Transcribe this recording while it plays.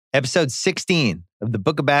Episode 16 of the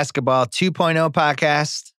Book of Basketball 2.0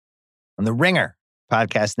 podcast on the Ringer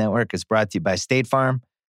Podcast Network is brought to you by State Farm.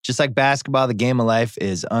 Just like basketball, the game of life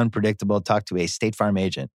is unpredictable. Talk to a State Farm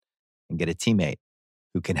agent and get a teammate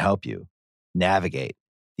who can help you navigate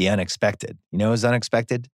the unexpected. You know what's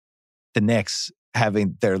unexpected? The Knicks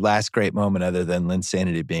having their last great moment other than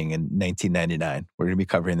Linsanity being in 1999. We're going to be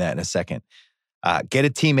covering that in a second. Get a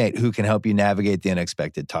teammate who can help you navigate the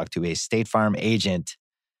unexpected. Talk to a State Farm agent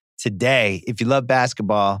today. If you love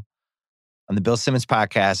basketball, on the Bill Simmons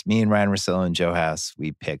podcast, me and Ryan Russillo and Joe House,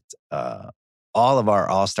 we picked all of our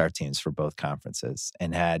all-star teams for both conferences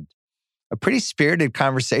and had a pretty spirited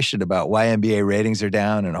conversation about why NBA ratings are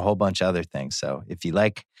down and a whole bunch of other things. So if you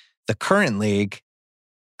like the current league,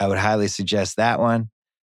 I would highly suggest that one.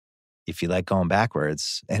 If you like going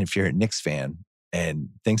backwards, and if you're a Knicks fan and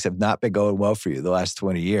things have not been going well for you the last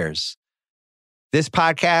 20 years, this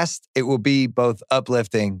podcast, it will be both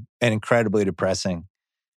uplifting and incredibly depressing.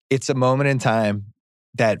 It's a moment in time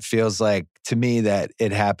that feels like, to me, that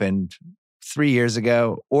it happened 3 years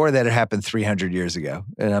ago or that it happened 300 years ago.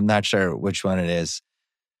 And I'm not sure which one it is.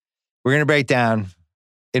 We're going to break down,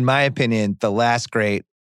 in my opinion, the last great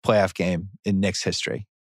playoff game in Knicks history.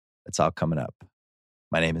 That's all coming up.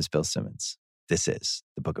 My name is Bill Simmons. This is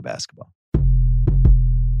the Book of Basketball.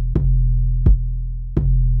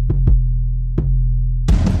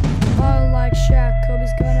 Like Shaq, Kobe's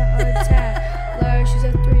gonna attack. Larry shoots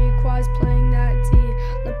at three, Quad's playing that D.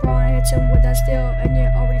 LeBron hits him with that steal, and you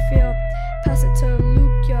already feel. Pass it to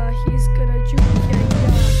Luke, yeah, he's gonna juke,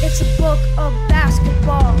 yeah. It's a book of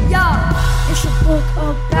basketball, yeah. It's a book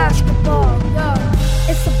of basketball, yeah.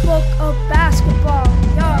 It's a book of basketball,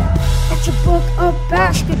 yeah. It's a book of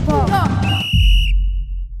basketball, yeah.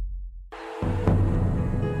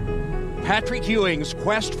 Patrick Ewing's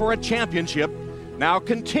quest for a championship now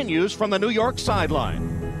continues from the New York sideline.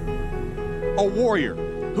 A warrior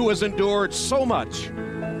who has endured so much.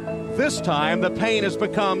 This time, the pain has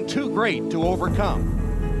become too great to overcome.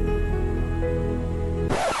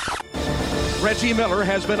 Reggie Miller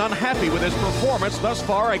has been unhappy with his performance thus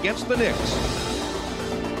far against the Knicks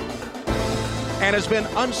and has been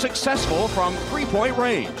unsuccessful from three-point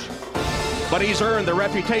range. But he's earned the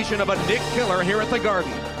reputation of a Knick killer here at the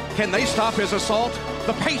Garden. Can they stop his assault?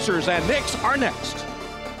 The Pacers and Knicks are next.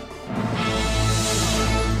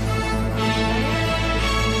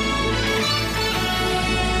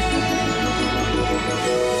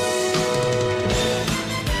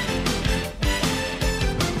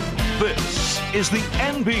 This is the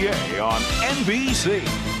NBA on NBC.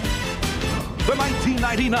 The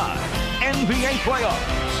 1999 NBA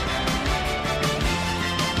playoffs.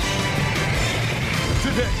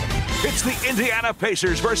 Today, it's the Indiana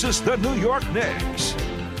Pacers versus the New York Knicks.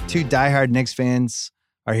 Two diehard Knicks fans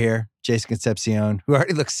are here. Jason Concepcion, who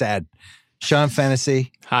already looks sad. Sean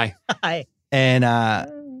Fennessy. Hi. Hi.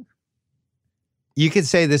 And you could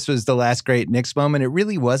say this was the last great Knicks moment. It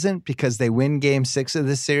really wasn't, because they win game 6 of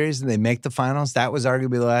this series and they make the finals. That was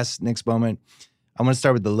arguably the last Knicks moment. I want to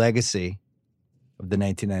start with the legacy of the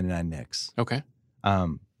 1999 Knicks. Okay. I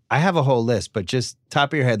have a whole list, but just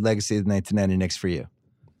top of your head, legacy of the 1990 Knicks for you.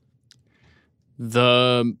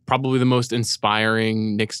 Probably the most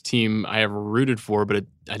inspiring Knicks team I ever rooted for, but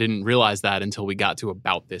I didn't realize that until we got to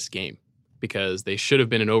about this game, because they should have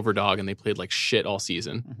been an overdog and they played like shit all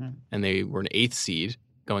season, and they were an 8th seed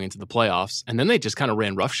going into the playoffs, and then they just kind of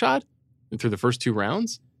ran roughshod through the first 2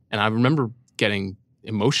 rounds, and I remember getting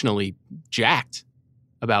emotionally jacked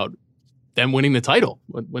about them winning the title.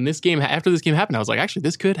 When this game, after this game happened, I was like, actually,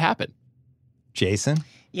 this could happen. Jason?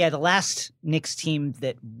 Yeah, the last Knicks team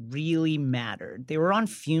that really mattered. They were on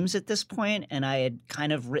fumes at this point, and I had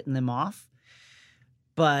kind of written them off,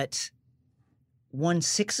 but won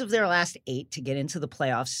 6 of their last 8 to get into the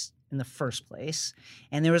playoffs in the first place.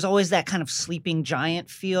 And there was always that kind of sleeping giant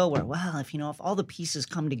feel where, well, if all the pieces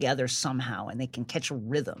come together somehow and they can catch a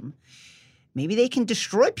rhythm, maybe they can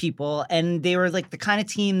destroy people. And they were like the kind of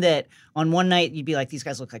team that on one night you'd be like, these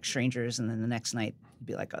guys look like strangers. And then the next night you'd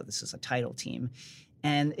be like, oh, this is a title team.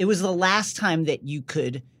 And it was the last time that you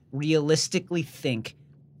could realistically think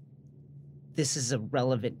this is a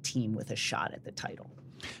relevant team with a shot at the title.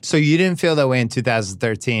 So you didn't feel that way in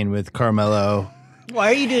 2013 with Carmelo? Why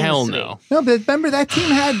are you doing Hell this? no. No, but remember that team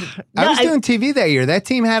had... I was doing TV that year. That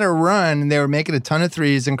team had a run, and they were making a ton of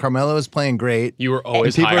threes, and Carmelo was playing great. You were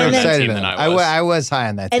always People higher were on that excited team about than it. I was. I was high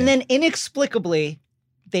on that team. And then inexplicably,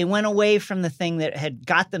 they went away from the thing that had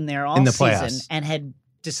got them there all In the season playoffs. and had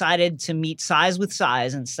decided to meet size with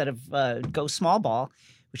size instead of go small ball,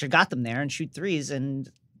 which had got them there, and shoot threes. And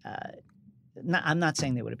I'm not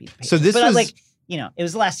saying they would have beat the Pacers. So this but was... it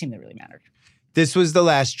was the last team that really mattered. This was the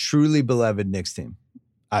last truly beloved Knicks team,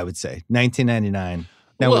 I would say. 1999.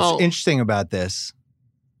 Now, what's interesting about this,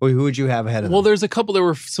 who would you have ahead of them? Well, there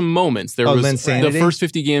were some moments. There was Linsanity? the first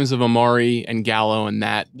 50 games of Amari and Gallo, and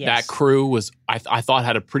that crew was, I thought,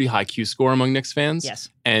 had a pretty high Q score among Knicks fans. Yes.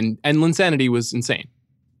 And Linsanity was insane.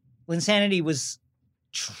 Linsanity was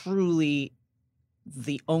truly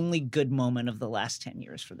the only good moment of the last 10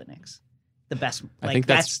 years for the Knicks. The best. I think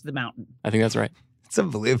that's the mountain. I think that's right. It's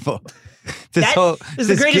unbelievable. That was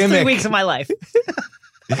the greatest 3 weeks of my life.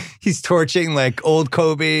 He's torching like old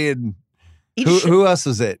Kobe and who else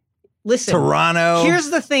was it? Listen, Toronto. Here's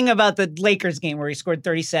the thing about the Lakers game where he scored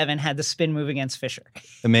 37, had the spin move against Fisher.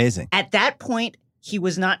 Amazing. At that point, he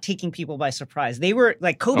was not taking people by surprise. They were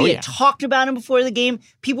like Kobe had talked about him before the game.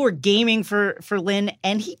 People were gaming for Lin,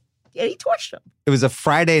 and he torched him. It was a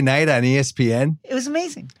Friday night on ESPN. It was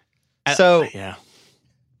amazing. So yeah.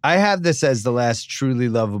 I have this as the last truly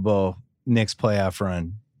lovable Knicks playoff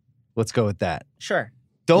run. Let's go with that. Sure.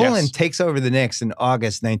 Dolan takes over the Knicks in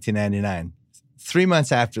August 1999. 3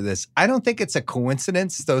 months after this. I don't think it's a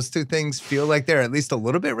coincidence. Those two things feel like they're at least a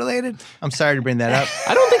little bit related. I'm sorry to bring that up.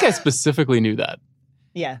 I don't think I specifically knew that.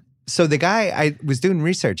 Yeah. So the guy, I was doing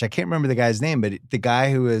research. I can't remember the guy's name, but the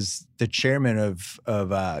guy who was the chairman of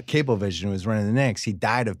Cablevision, who was running the Knicks, he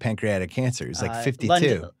died of pancreatic cancer. He was like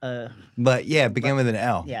 52. But yeah, it began with an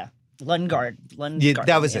L. Yeah. Lundgaard. Yeah,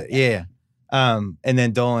 that was it. Yeah. And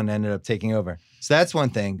then Dolan ended up taking over. So that's one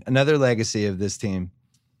thing. Another legacy of this team.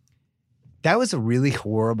 That was a really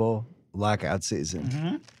horrible lockout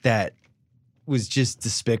season that was just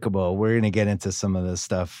despicable. We're going to get into some of the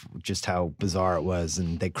stuff, just how bizarre it was,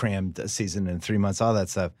 and they crammed a season in 3 months, all that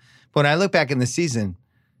stuff. But when I look back in the season,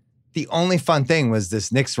 the only fun thing was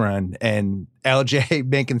this Knicks run and LJ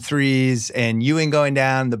making threes and Ewing going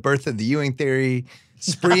down, the birth of the Ewing theory,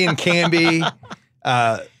 Spree and Camby,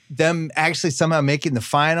 them actually somehow making the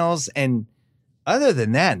finals. And other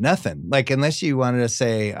than that, nothing. Like, unless you wanted to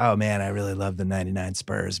say, oh, man, I really love the 99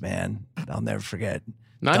 Spurs, man. I'll never forget.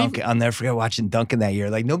 I'll never forget watching Duncan that year.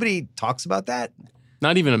 Like, nobody talks about that.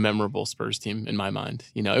 Not even a memorable Spurs team in my mind.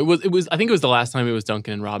 You know, it was. I think it was the last time it was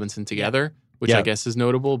Duncan and Robinson together, which I guess is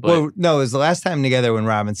notable. But well, no, it was the last time together when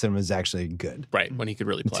Robinson was actually good. Right, when he could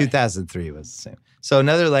really play. 2003 was the same. So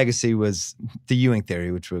another legacy was the Ewing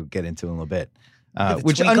theory, which we'll get into in a little bit.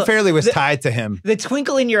 Which unfairly was tied to him. The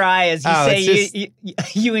twinkle in your eye as you say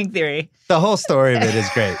Ewing theory. The whole story of it is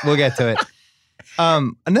great. We'll get to it.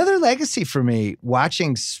 Another legacy for me,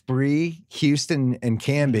 watching Spree, Houston, and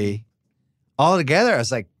Camby all together, I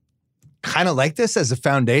was like, kind of like this as a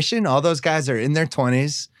foundation. All those guys are in their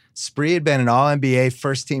 20s. Spree had been an All-NBA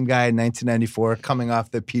first-team guy in 1994, coming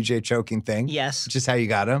off the PJ choking thing. Yes. Which is how you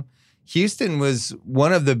got him. Houston was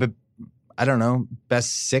one of the,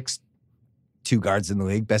 best 6 two guards in the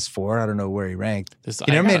league, best 4. I don't know where he ranked.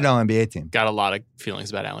 He never made an All-NBA team. Got a lot of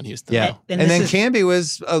feelings about Allen Houston. Yeah. And then Camby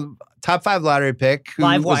was a top 5 lottery pick who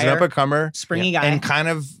was an up-and-comer. Springy guy. And kind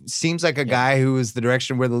of seems like a guy who was the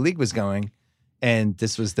direction where the league was going. And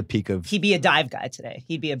this was the peak of... He'd be a dive guy today.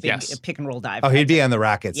 He'd be a big pick-and-roll dive guy. Oh, he'd be on the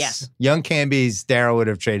Rockets. Yes. Young Camby's, Darryl would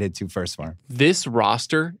have traded 2 firsts for him. This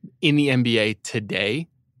roster in the NBA today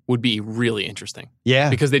would be really interesting. Yeah.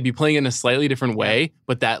 Because they'd be playing in a slightly different way,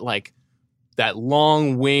 but that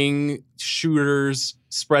long wing shooters,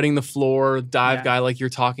 spreading the floor, dive guy like you're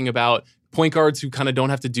talking about, point guards who kind of don't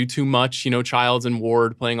have to do too much, Childs and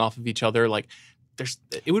Ward playing off of each other,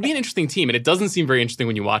 it would be an interesting team, and it doesn't seem very interesting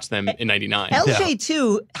when you watch them in 99. LJ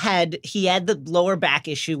too had the lower back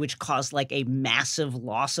issue, which caused a massive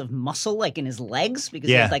loss of muscle in his legs because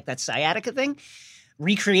he had that sciatica thing.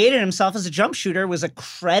 Recreated himself as a jump shooter, was a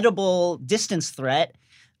credible distance threat.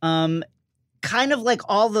 Kind of like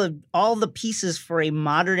all the pieces for a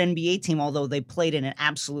modern NBA team, although they played in an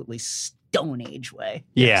absolutely Stone Age way.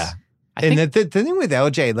 Yeah. And the thing with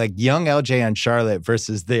LJ, young LJ on Charlotte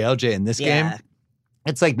versus the LJ in this game,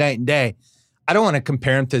 it's like night and day. I don't want to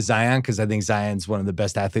compare him to Zion because I think Zion's one of the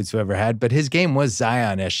best athletes we ever had, but his game was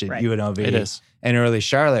Zion-ish at UNLV and early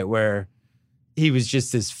Charlotte, where he was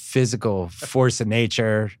just this physical force of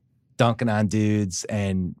nature, dunking on dudes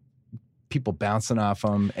and people bouncing off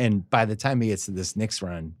him. And by the time he gets to this Knicks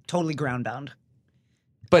run, totally ground bound.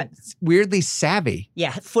 But weirdly savvy.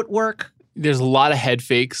 Yeah, footwork. There's a lot of head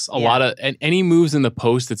fakes, a lot of, and any moves in the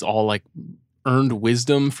post, it's all earned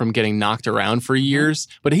wisdom from getting knocked around for years.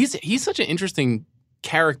 But he's such an interesting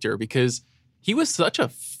character because he was such a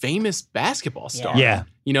famous basketball star. Yeah.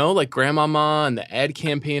 Grandmama and the Ed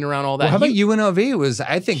campaign around all that. Well, how about UNLV was,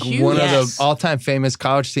 I think, one of the all-time famous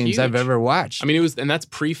college teams I've ever watched. I mean, and that's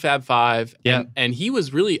pre-Fab 5. Yeah. And he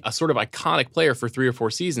was really a sort of iconic player for 3 or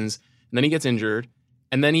 4 seasons. And then he gets injured.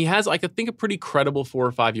 And then he has, like, I think, a pretty credible 4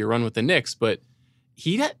 or 5 year run with the Knicks, but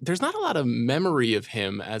there's not a lot of memory of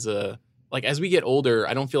him as we get older.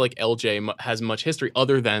 I don't feel like LJ has much history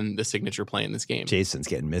other than the signature play in this game. Jason's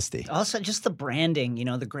getting misty. Also, just the branding,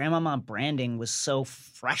 the grandmama branding was so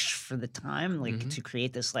fresh for the time, like to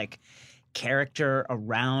create this like character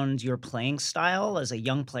around your playing style as a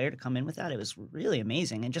young player to come in with that. It was really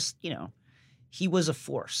amazing. And just, he was a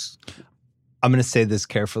force. I'm going to say this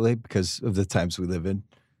carefully because of the times we live in.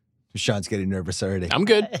 Sean's getting nervous already. I'm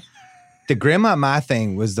good. The Grandmama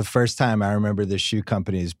thing was the first time I remember the shoe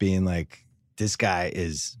companies being like, this guy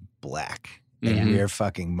is black. And we are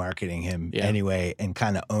fucking marketing him anyway and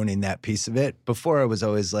kind of owning that piece of it. Before it was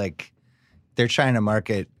always like, they're trying to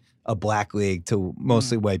market a black league to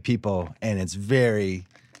mostly white people. And it's very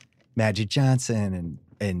Magic Johnson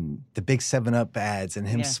and the big 7-Up ads and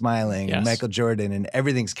him smiling and Michael Jordan and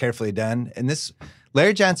everything's carefully done. And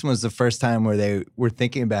Larry Johnson was the first time where they were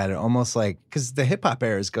thinking about it almost like, because the hip hop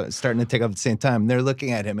era is starting to take off at the same time. And they're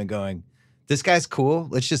looking at him and going, this guy's cool.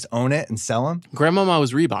 Let's just own it and sell him. Grandmama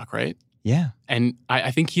was Reebok, right? Yeah. And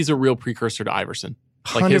I think he's a real precursor to Iverson.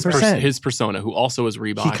 Like 100%. his persona, who also is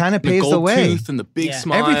Reebok. He kind of paves the the way. Tooth and the big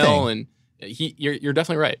smile. Everything. And you're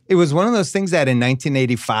definitely right. It was one of those things that in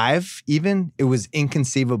 1985, even, it was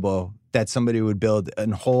inconceivable that somebody would build a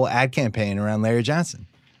whole ad campaign around Larry Johnson.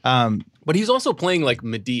 But he's also playing like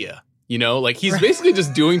Medea, like he's basically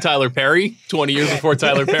just doing Tyler Perry 20 years before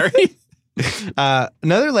Tyler Perry.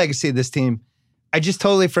 Another legacy of this team, I just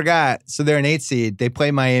totally forgot. So they're an 8 seed. They play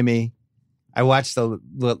Miami. I watched the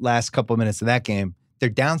last couple of minutes of that game. They're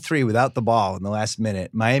down 3 without the ball in the last minute.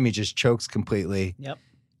 Miami just chokes completely. Yep.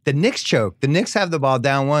 The Knicks choke. The Knicks have the ball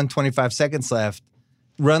down 1, 25 seconds left.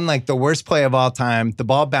 Run like the worst play of all time. The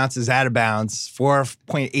ball bounces out of bounds.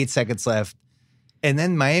 4.8 seconds left. And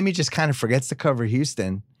then Miami just kind of forgets to cover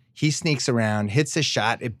Houston. He sneaks around, hits a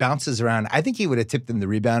shot. It bounces around. I think he would have tipped in the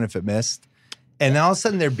rebound if it missed. And then all of a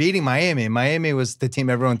sudden they're beating Miami. Miami was the team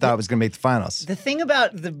everyone thought was going to make the finals. The thing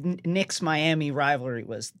about the Knicks-Miami rivalry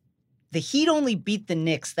was the Heat only beat the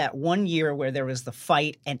Knicks that one year where there was the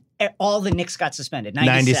fight and all the Knicks got suspended.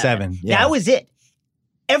 97. Yeah. That was it.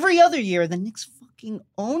 Every other year, the Knicks fucking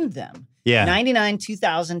owned them. Yeah. 99,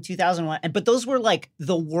 2000, 2001. But those were like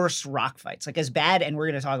the worst rock fights. Like as bad, and we're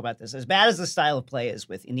going to talk about this, as bad as the style of play is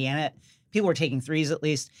with Indiana, people were taking threes at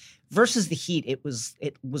least, versus the Heat, it was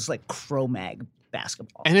like Cro-Mag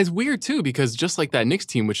basketball. And it's weird too, because just like that Knicks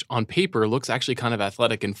team, which on paper looks actually kind of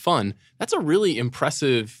athletic and fun, that's a really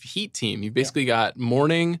impressive Heat team. You've basically got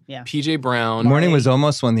Mourning, PJ Brown. Mourning was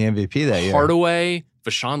almost won the MVP that year. Hardaway,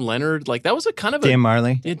 Vashawn Leonard. Like that was a kind of Dan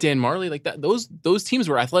Marley. Yeah, Dan Marley. Like that. Those teams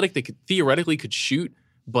were athletic. They theoretically could shoot.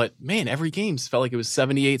 But man, every game felt like it was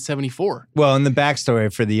 78-74. Well, and the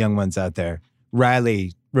backstory for the young ones out there,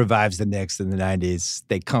 Riley revives the Knicks in the 90s.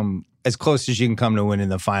 They come as close as you can come to winning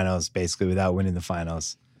the finals, basically, without winning the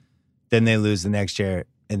finals. Then they lose the next year,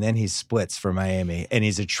 and then he splits for Miami, and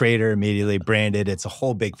he's a traitor immediately branded. It's a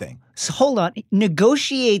whole big thing. So hold on.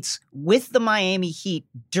 Negotiates with the Miami Heat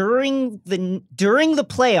during the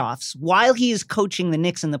playoffs while he is coaching the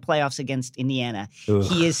Knicks in the playoffs against Indiana. Ugh.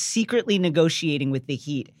 He is secretly negotiating with the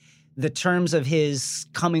Heat the terms of his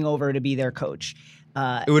coming over to be their coach.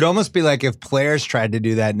 It would almost be like if players tried to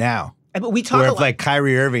do that now. But we talk where a if lot. like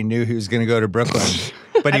Kyrie Irving knew he was going to go to Brooklyn,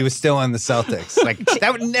 but he was still on the Celtics. Like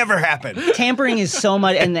that would never happen. Tampering is so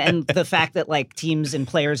much, and the fact that like teams and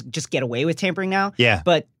players just get away with tampering now. Yeah.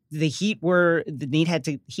 But the Heat had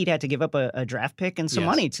to give up a draft pick and some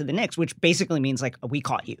money to the Knicks, which basically means like we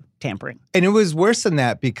caught you tampering. And it was worse than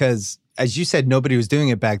that because, as you said, nobody was doing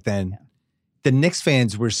it back then. Yeah. The Knicks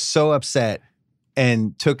fans were so upset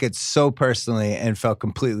and took it so personally and felt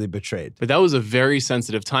completely betrayed. But that was a very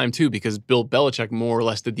sensitive time, too, because Bill Belichick more or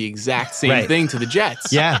less did the exact same thing to the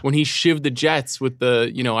Jets. Yeah. When he shivved the Jets with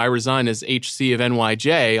the, I resign as HC of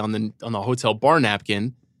NYJ on the hotel bar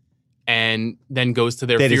napkin, and then goes to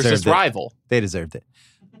their fiercest rival. They deserved it.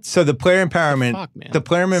 So the player empowerment,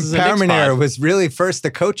 era was really first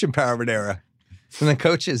the coach empowerment era. And the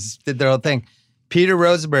coaches did their whole thing. Peter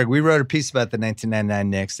Rosenberg, we wrote a piece about the 1999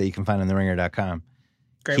 Knicks that you can find on theringer.com.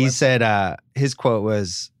 He said his quote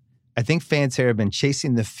was, "I think fans here have been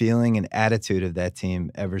chasing the feeling and attitude of that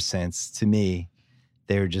team ever since. To me,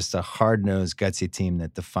 they were just a hard-nosed, gutsy team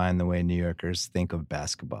that defined the way New Yorkers think of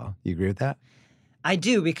basketball." You agree with that? I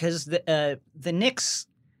do, because the Knicks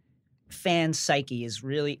fan psyche is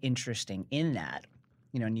really interesting in that,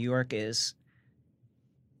 New York is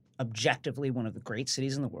objectively one of the great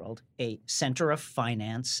cities in the world, a center of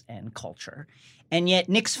finance and culture. And yet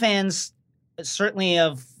Knicks fans, certainly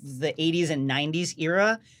of the 80s and 90s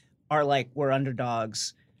era, are like, we're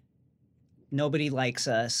underdogs. Nobody likes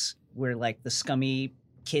us. We're like the scummy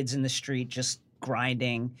kids in the street just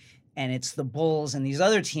grinding. And it's the Bulls and these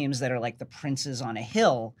other teams that are like the princes on a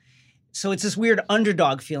hill. So it's this weird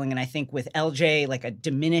underdog feeling. And I think with LJ, like a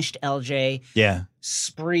diminished LJ,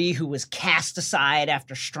 Spree, who was cast aside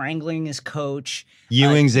after strangling his coach,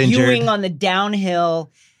 Ewing's injured. Ewing on the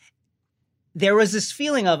downhill. There was this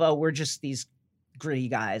feeling of, oh, we're just these gritty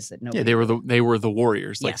guys that nobody. Yeah, they were the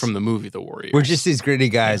Warriors, like from the movie The Warriors. We're just these gritty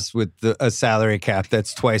guys with a salary cap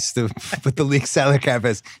that's twice what the league salary cap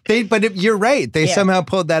is. You're right. They somehow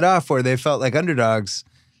pulled that off where they felt like underdogs.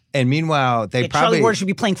 And meanwhile, they probably... Charlie Ward should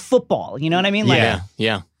be playing football. You know what I mean?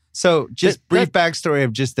 Yeah. So just brief backstory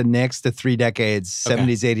of just the Knicks, the 3 decades,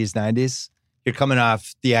 70s, 80s, 90s. You're coming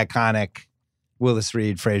off the iconic Willis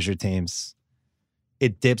Reed, Frazier teams.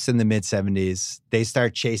 It dips in the mid-70s. They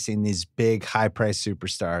start chasing these big, high-priced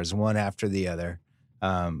superstars, one after the other.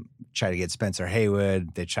 Try to get Spencer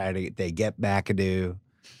Haywood. They get McAdoo.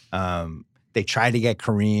 They tried to get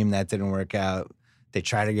Kareem. That didn't work out. They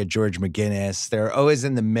try to get George McGinnis. They're always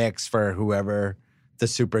in the mix for whoever the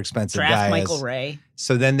super expensive guy is. Draft Michael Ray.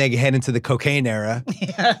 So then they head into the cocaine era.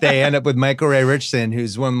 They end up with Michael Ray Richardson,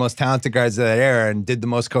 who's one of the most talented guys of that era and did the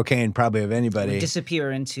most cocaine probably of anybody.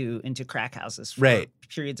 Disappear into crack houses for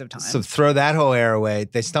periods of time. So throw that whole era away.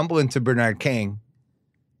 They stumble into Bernard King,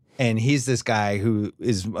 and he's this guy who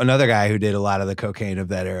is another guy who did a lot of the cocaine of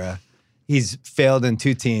that era. He's failed in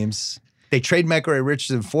 2 teams. They trade Michael Ray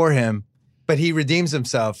Richardson for him, but he redeems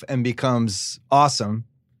himself and becomes awesome.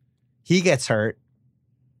 He gets hurt.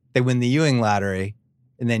 They win the Ewing lottery.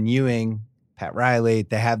 And then Ewing, Pat Riley,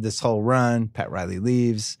 they have this whole run. Pat Riley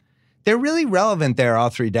leaves. They're really relevant there all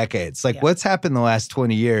 3 decades. Like what's happened the last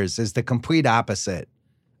 20 years is the complete opposite,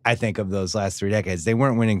 I think, of those last 3 decades. They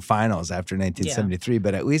weren't winning finals after 1973,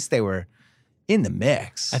 but at least they were in the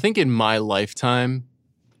mix. I think in my lifetime,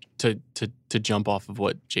 to jump off of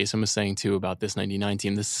what Jason was saying too about this 99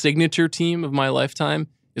 team, the signature team of my lifetime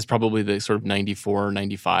is probably the sort of 94,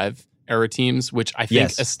 95 era teams, which I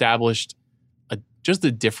think established just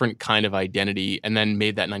a different kind of identity and then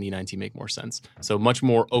made that 99 team make more sense. So much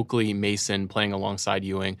more Oakley, Mason playing alongside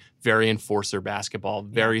Ewing, very enforcer basketball,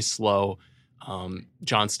 very slow.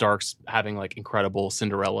 John Starks having like incredible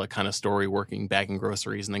Cinderella kind of story, working bagging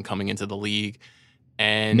groceries and then coming into the league.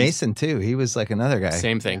 And Mason too, he was like another guy.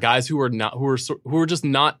 Same thing. Guys who were just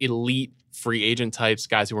not elite free agent types,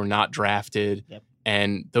 guys who were not drafted. Yep.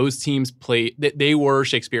 And those teams they were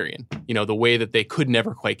Shakespearean, you know, the way that they could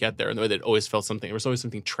never quite get there and the way that always felt something. There was always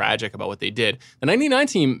something tragic about what they did. The 99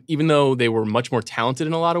 team, even though they were much more talented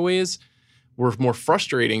in a lot of ways, were more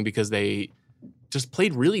frustrating because they just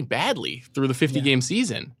played really badly through the 50-game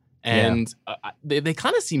season. And they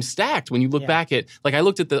kind of seem stacked when you look back at, like I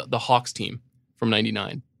looked at the Hawks team from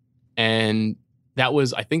 99 and that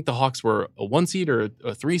was, I think the Hawks were a 1 seed or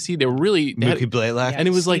a 3 seed. They were really... Mookie Blaylock. And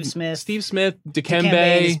it was Steve Smith,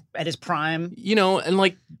 Dikembe. At his prime. You know, and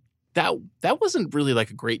like that wasn't really like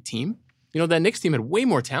a great team. You know, that Knicks team had way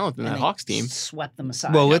more talent than that Hawks team. Swept them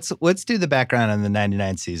aside. Well, let's do the background on the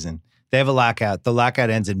 99 season. They have a lockout. The lockout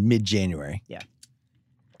ends in mid-January. Yeah.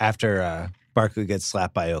 After Barkley gets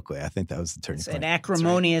slapped by Oakley. I think that was the turning point. An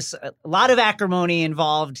acrimonious, a lot of acrimony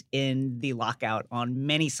involved in the lockout on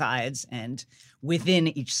many sides and within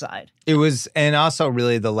each side. It was, and also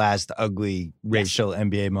really the last ugly racial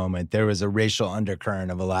NBA moment. There was a racial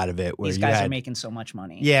undercurrent of a lot of it. Where these guys are making so much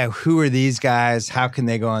money. Yeah, who are these guys? How can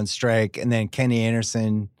they go on strike? And then Kenny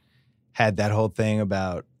Anderson had that whole thing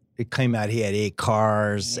about, it came out he had 8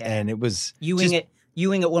 cars, and it was...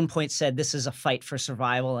 Ewing at one point said this is a fight for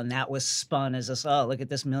survival, and that was spun as this, oh, look at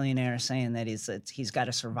this millionaire saying that he's got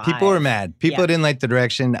to survive. People were mad. People didn't like the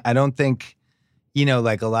direction. I don't think, you know,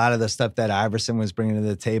 like a lot of the stuff that Iverson was bringing to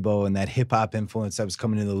the table and that hip-hop influence that was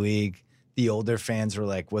coming to the league, the older fans were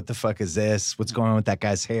like, what the fuck is this? What's going on with that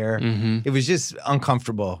guy's hair? Mm-hmm. It was just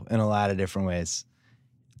uncomfortable in a lot of different ways.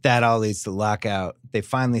 That all leads to lockout. They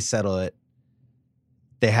finally settle it.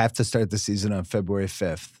 They have to start the season on February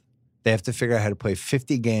 5th. They have to figure out how to play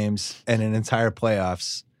 50 games and an entire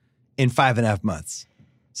playoffs in 5.5 months.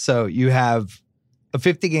 So you have a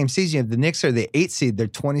 50-game season. You have the Knicks are the 8 seed. They're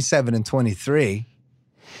 27-23.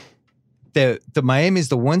 The Miami's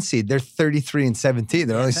the 1 seed. They're 33-17.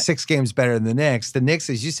 They're only 6 games better than the Knicks. The Knicks,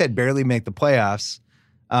 as you said, barely make the playoffs.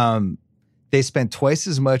 They spent twice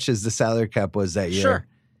as much as the salary cap was that year. Sure.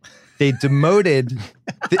 They demoted...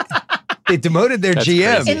 They demoted their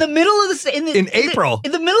GM crazy. In the middle of in April.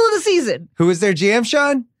 In the middle of the season. Who was their GM,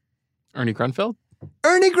 Sean? Ernie Grunfeld?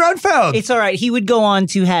 Ernie Grunfeld It's all right. He would go on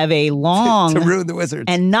to have a long to ruin the Wizards.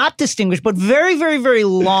 and not distinguished, but very, very, very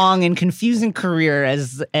long and confusing career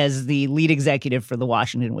as the lead executive for the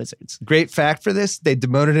Washington Wizards. Great fact for this, they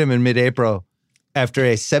demoted him in mid-April after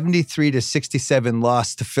a 73-67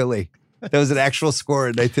 loss to Philly. That was an actual score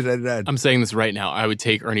in 1999. I'm saying this right now. I would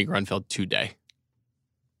take Ernie Grunfeld today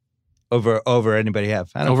Over anybody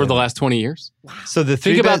have. I don't over blame the him. last 20 years. So the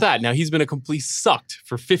three Think about best- that. Now, he's been a complete sucked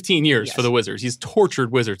for 15 years Yes. for the Wizards. He's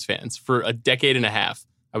tortured Wizards fans for a decade and a half.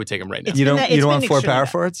 I would take him right now. You don't It's you don't been want four extremely power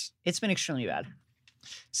bad. forwards? It's been extremely bad.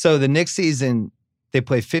 So the next season, they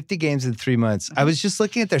play 50 games in 3 months. Mm-hmm. I was just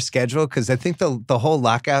looking at their schedule because I think the whole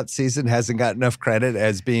lockout season hasn't got enough credit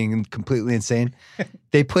as being completely insane.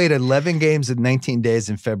 They played 11 games in 19 days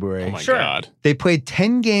in February. Oh my Sure. God. They played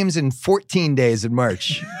 10 games in 14 days in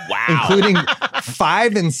March, Wow. including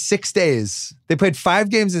 5 in 6 days. They played 5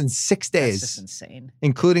 games in 6 That's days, just insane.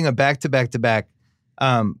 including a back-to-back-to-back.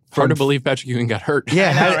 Hard to believe Patrick Ewing got hurt.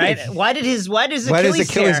 Yeah, I know, how- right? Why does Why Achilles, does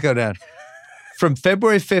Achilles tear? go down? From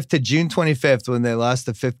February 5th to June 25th, when they lost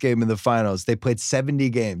the 5th game in the finals, they played 70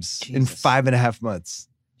 games in Jesus. 5.5 months.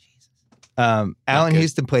 Allen good.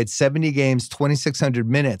 Houston played 70 games, 2,600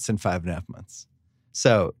 minutes in 5.5 months.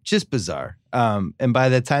 So just bizarre. And by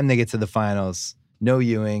the time they get to the finals, no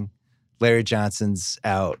Ewing, Larry Johnson's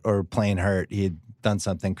out or playing hurt. He had done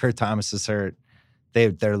something. Kurt Thomas is hurt.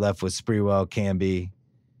 They're left with Sprewell, Camby,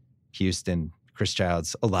 Houston, Chris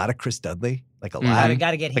Childs, a lot of Chris Dudley, like a lot,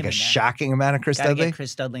 Gotta get him like a in there. shocking amount of Chris Gotta Dudley. get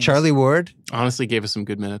Chris Dudley. in Charlie Ward. Honestly, gave us some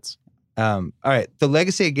good minutes. All right, the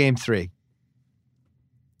legacy of Game 3.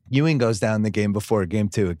 Ewing goes down the game before Game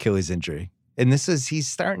 2, Achilles injury, and he's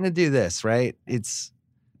starting to do this right. It's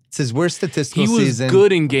his worst statistical He was season.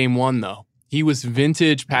 good in game 1, though. He was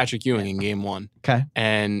vintage Patrick Ewing in game 1. Okay,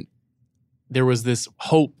 And there was this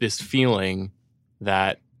hope, this feeling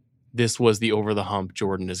that this was the over the hump,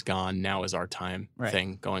 Jordan is gone, now is our time Right.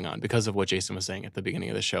 thing going on because of what Jason was saying at the beginning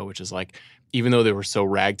of the show, which is like, even though they were so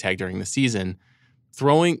ragtag during the season,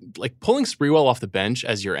 pulling Sprewell off the bench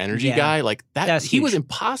as your energy Yeah. guy, like That's he was huge.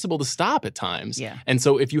 impossible to stop at times. Yeah. And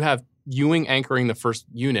so if you have Ewing anchoring the first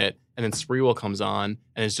unit and then Sprewell comes on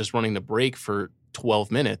and is just running the break for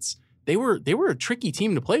 12 minutes, they were a tricky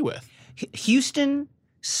team to play with. Houston,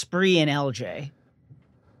 Spree, and LJ.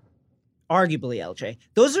 Arguably LJ.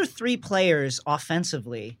 Those are 3 players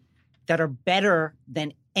offensively that are better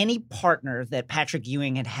than any partner that Patrick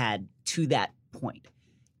Ewing had to that point.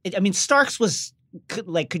 Starks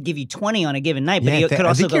could give you 20 on a given night, but Yeah, he I could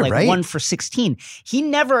also think go you're like right. 1 for 16.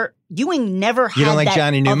 Ewing never had You don't like that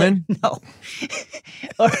Johnny other- Newman? No.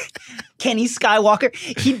 Or Kenny Skywalker.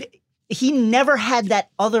 He never had that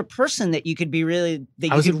other person that you could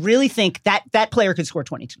really think that player could score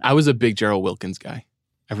 20 tonight. I was a big Gerald Wilkins guy.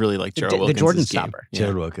 I really liked Gerald Wilkins. The Jordan game. stopper. Yeah.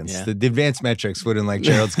 Gerald Wilkins. Yeah. The advanced metrics wouldn't like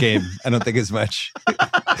Gerald's game. I don't think as much.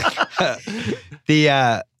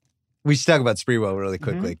 We should talk about Sprewell really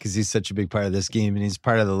quickly because he's such a big part of this game and he's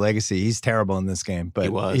part of the legacy. He's terrible in this game, but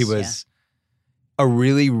He he was a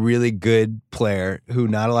really, really good player who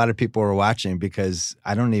not a lot of people were watching because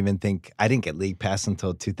I didn't get league pass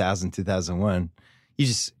until 2000, 2001. You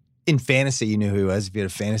just, in fantasy, you knew who he was if you had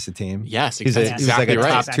a fantasy team. Yes, He was, exactly, he was like a right.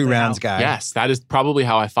 top Exactly 2 rounds how- guy. Yes, that is probably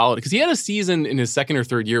how I followed it because he had a season in his second or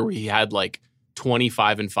third year where he had like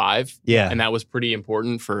 25 and 5. Yeah. And that was pretty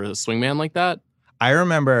important for a swingman like that. I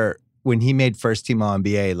remember when he made first team All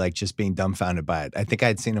NBA, like just being dumbfounded by it. I think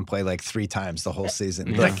I'd seen him play like 3 times the whole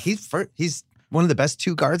season. Yeah. Like he's one of the best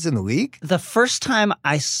 2 guards in the league. The first time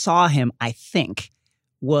I saw him, I think,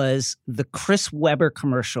 was the Chris Webber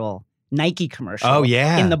commercial, Nike commercial. Oh,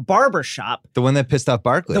 yeah. In the barber shop. The one that pissed off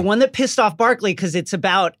Barkley. The one that pissed off Barkley because it's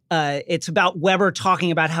about Webber talking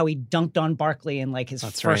about how he dunked on Barkley in like his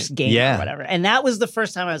That's first right. game Yeah. or whatever. And that was the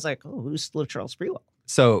first time I was like, oh, who's Latrell Sprewell?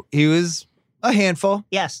 So he was a handful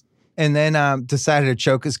Yes. and then decided to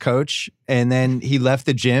choke his coach. And then he left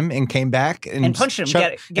the gym and came back and punched him. cho-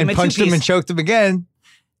 Get him and a punched him two-piece. and choked him again.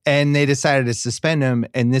 And they decided to suspend him.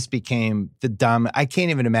 And this became I can't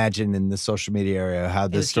even imagine in the social media area how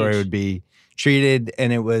this was story huge. would be treated.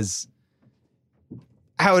 And it was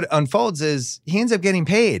how it unfolds is he ends up getting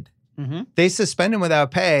paid. Mhm. They suspend him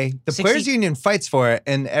without pay. The 60 players union fights for it.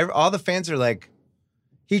 And all the fans are like,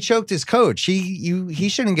 he choked his coach. He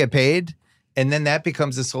shouldn't get paid. And then that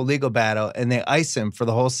becomes this whole legal battle. And they ice him for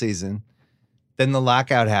the whole season. Then the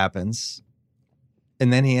lockout happens.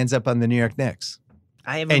 And then he ends up on the New York Knicks.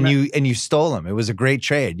 And you stole him. It was a great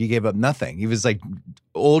trade. You gave up nothing. He was like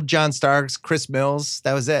old John Starks, Chris Mills.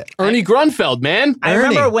 That was it. Ernie Grunfeld, man. I Ernie.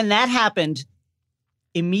 remember when that happened,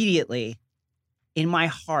 immediately in my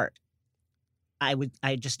heart,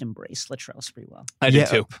 I just embraced Latrell Sprewell. I did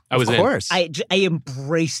too. I was of course. I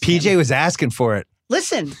embraced PJ him. was asking for it.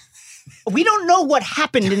 Listen, we don't know what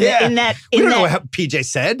happened in that. We don't know what PJ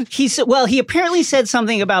said. He said, well, he apparently said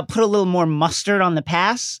something about put a little more mustard on the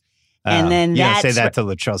pass. And then you gotta that's say that to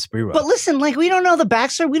Latrell Sprewell. But listen, like we don't know the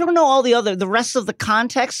backstory. We don't know all the rest of the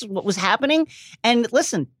context, what was happening. And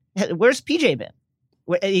listen, where's PJ been?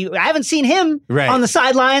 I haven't seen him on the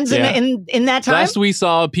sidelines in that time. Last we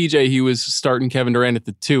saw PJ, he was starting Kevin Durant at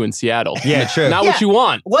the 2 in Seattle. Yeah, true. Not what you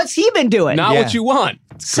want. What's he been doing? Not what you want.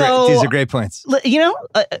 So these are great points. You know,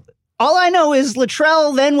 all I know is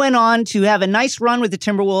Latrell then went on to have a nice run with the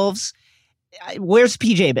Timberwolves. Where's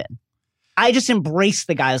PJ been? I just embraced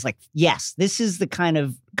the guy. I was like, yes, this is the kind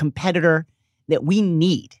of competitor that we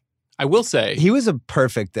need. I will say he was a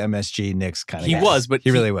perfect MSG Knicks kind of guy. He was, but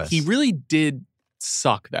he really was. He really did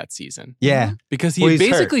suck that season. Yeah. Because he had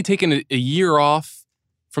basically taken a year off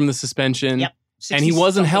from the suspension. Yep. And he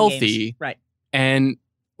wasn't healthy. Games. Right. And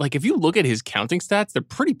like if you look at his counting stats, they're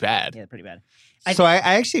pretty bad. Yeah, pretty bad. So I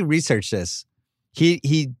actually researched this.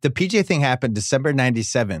 The PJ thing happened December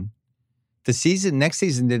 97. The next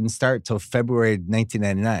season didn't start till February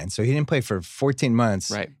 1999. So he didn't play for 14 months.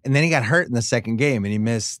 Right. And then he got hurt in the second game and he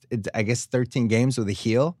missed, I guess, 13 games with a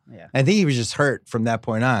heel. Yeah. I think he was just hurt from that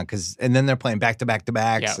point on and then they're playing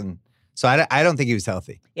back-to-back-to-backs. Yeah. And so I don't think he was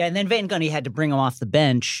healthy. Yeah, and then Van Gundy had to bring him off the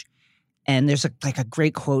bench. And there's a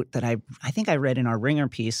great quote that I think I read in our Ringer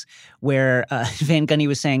piece where Van Gundy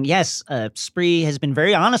was saying, yes, Spree has been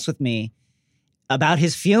very honest with me about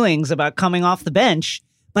his feelings about coming off the bench,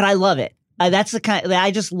 but I love it. That's the kind. I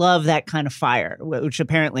just love that kind of fire, which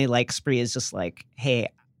apparently, like Spree is just like, hey,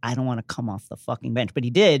 I don't want to come off the fucking bench, but he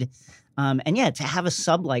did, and yeah, to have a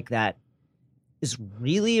sub like that is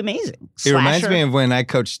really amazing. It reminds me of when I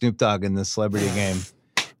coached Snoop Dogg in the celebrity game,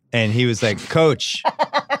 and he was like, "Coach,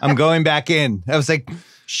 I'm going back in." I was like,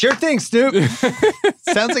 "Sure thing, Snoop.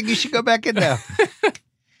 Sounds like you should go back in now."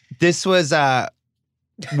 This was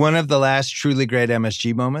one of the last truly great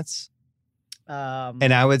MSG moments,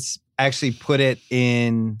 and I would actually put it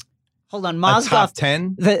in. Hold on, Mozgov, Mozgov. Top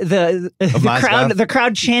 10. The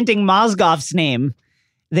crowd chanting Mozgov's name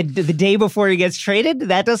the day before he gets traded.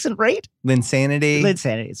 That doesn't rate. Linsanity.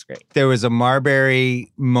 Linsanity is great. There was a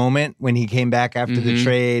Marbury moment when he came back after the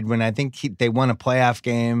trade when I think they won a playoff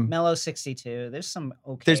game. Mello 62. There's some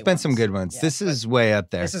okay. There's been some good ones. Yeah, this is way up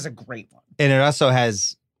there. This is a great one. And it also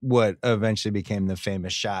has what eventually became the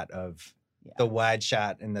famous shot of the wide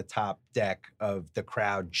shot in the top deck of the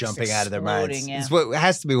crowd jumping out of their minds. Yeah. It's what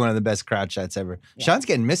has to be one of the best crowd shots ever. Yeah. Sean's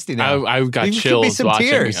getting misty now. I got There chills could be some watching.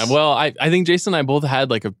 tears. Well, I think Jason and I both had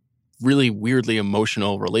like a really weirdly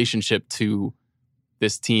emotional relationship to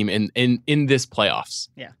this team in this playoffs.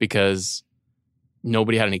 Yeah. Because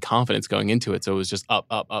nobody had any confidence going into it. So it was just up.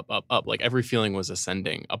 Like every feeling was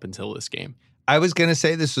ascending up until this game. I was going to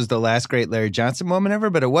say this was the last great Larry Johnson moment ever,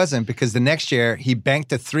 but it wasn't because the next year he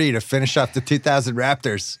banked a 3 to finish off the 2000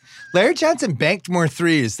 Raptors. Larry Johnson banked more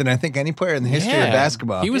threes than I think any player in the history of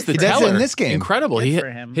basketball. He was the does it teller in this game. Incredible. Good He for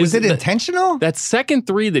hit him. Was it intentional? That second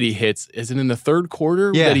 3 that he hits, is it in the third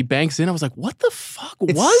quarter that he banks in? I was like, what the fuck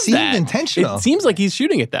It was seemed that? intentional. It seems like he's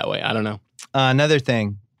shooting it that way. I don't know. Another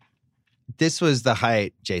thing. This was the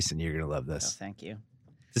height. Jason, you're going to love this. Oh, thank you.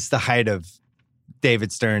 This is the height of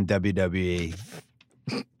David Stern, WWE.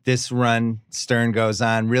 This run Stern goes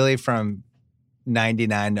on really from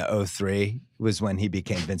 99 to 03 was when he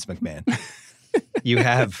became Vince McMahon. You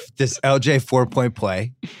have this LJ 4-point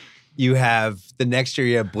play. You have the next year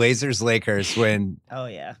you have Blazers Lakers when Oh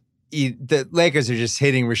yeah. the Lakers are just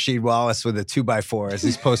hitting Rasheed Wallace with a 2x4 as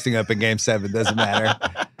he's posting up in Game 7. Doesn't matter.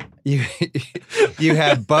 You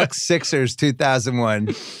have Bucks Sixers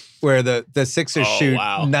 2001. Where the Sixers shoot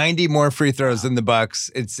 90 more free throws than the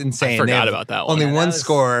Bucks. It's insane. I forgot about that one. Only Yeah, one that was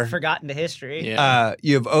scorer. Forgotten to history. Yeah.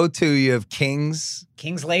 You have 02, you have Kings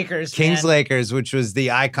Lakers. Lakers, which was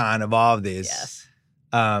the icon of all of these. Yes.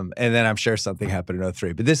 And then I'm sure something happened in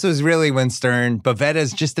 03. But this was really when Stern,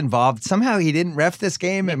 Pavetta's just involved. Somehow he didn't ref this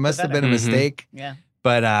game. It must have been a mistake. Yeah.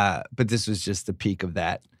 But this was just the peak of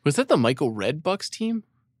that. Was that the Michael Red Bucks team?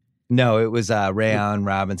 No, it was Ray Allen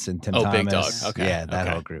Robinson, Tim Thomas. Big Dog. Okay. Yeah, that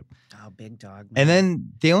Okay. whole group. Oh, big dog. Man. And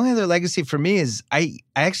then the only other legacy for me is I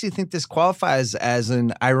actually think this qualifies as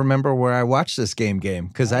an I remember where I watched this game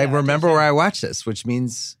because I remember where I watched this, which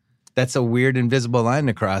means that's a weird invisible line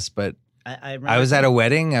to cross. But I was at a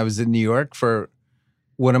wedding. I was in New York for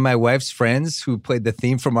one of my wife's friends who played the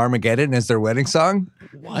theme from Armageddon as their wedding song.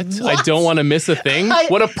 What? I don't want to miss a thing.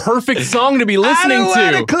 What a perfect song to be listening I don't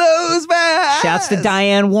wanna to. close my eyes. Shouts to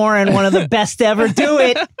Diane Warren, one of the best to ever do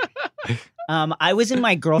it. I was in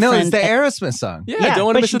my No, girlfriend. it's the Aerosmith song. Yeah, don't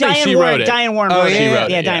want to but miss a thing. Diane She Warren, wrote it. Diane Warren Oh, wrote yeah, it. yeah, Yeah,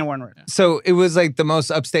 yeah. Diane Warren wrote it. So it was like the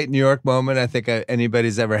most upstate New York moment I think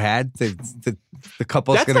anybody's ever had. The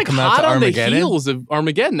couple's That's going like to come out hot to on Armageddon. the heels of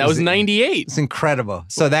Armageddon. That was 98. It's incredible.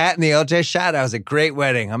 So that and the LJ shot, I was a great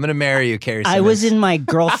wedding. I'm going to marry you, Carrie Simmons. I was in my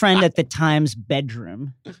girlfriend at the time's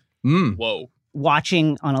bedroom Whoa.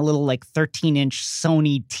 watching on a little like 13-inch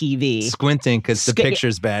Sony TV. squinting because the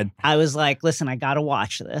picture's bad. I was like, listen, I got to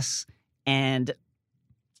watch this. And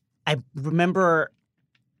I remember,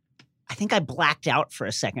 I think I blacked out for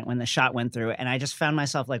a second when the shot went through, and I just found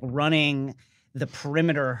myself like running the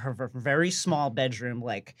perimeter of her very small bedroom,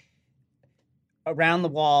 like around the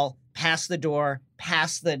wall, past the door,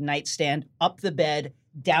 past the nightstand, up the bed,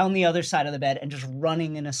 down the other side of the bed, and just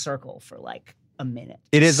running in a circle for like a minute.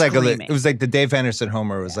 It is like screaming. it was like the Dave Henderson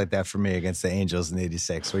homer was like that for me against the Angels in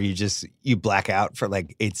 '86, where you black out for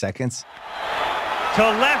like 8 seconds. To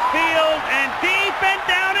left field and deep and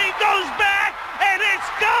down he goes back and it's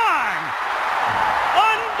gone.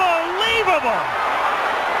 Unbelievable.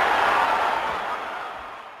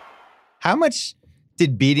 How much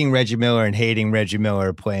did beating Reggie Miller and hating Reggie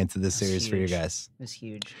Miller play into this series for you huge. guys? It was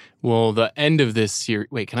huge. Well, the end of this series.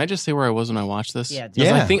 Wait, can I just say where I was when I watched this? Yeah, 'Cause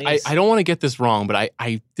yeah, I think please. I don't want to get this wrong, but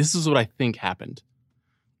I this is what I think happened.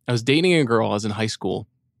 I was dating a girl. I was in high school,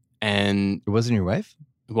 and It wasn't your wife?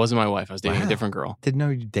 it wasn't my wife. I was dating Wow. a different girl. Didn't know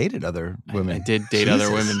you dated other women. I did date other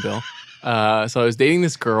Jesus. women, Bill. So I was dating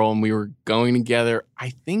this girl, and we were going together,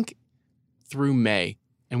 I think, through May,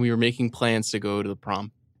 and we were making plans to go to the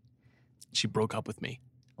prom. She broke up with me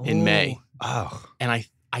in May. Oh, And I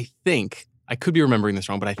think, I could be remembering this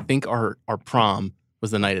wrong, but I think our prom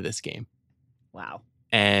was the night of this game. Wow.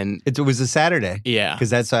 And it was a Saturday yeah, because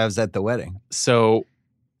that's why I was at the wedding. so,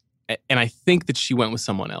 and I think that she went with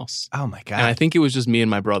someone else. Oh my God. And I think it was just me and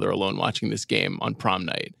my brother alone watching this game on prom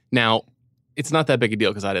night. Now, it's not that big a deal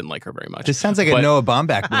because I didn't like her very much. This sounds like a But- Noah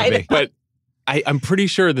Baumbach movie. But I'm pretty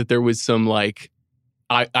sure that there was some like,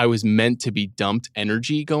 I was meant to be dumped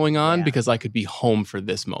energy going on Yeah. because I could be home for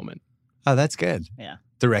this moment. Oh, that's good. Yeah.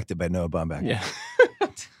 Directed by Noah Baumbach. Yeah.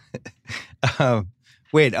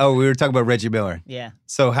 Wait, we were talking about Reggie Miller. Yeah.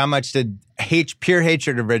 So how much did pure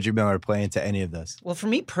hatred of Reggie Miller play into any of this? Well, for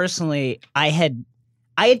me personally, I had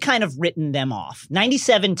kind of written them off.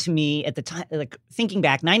 97 to me at the time, like thinking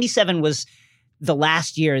back, 97 was the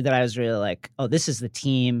last year that I was really like, oh, this is the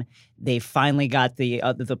team. They finally got the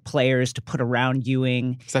players to put around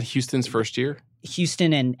Ewing, Is that Houston's first year?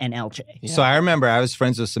 Houston, and LJ. Yeah. So I remember I was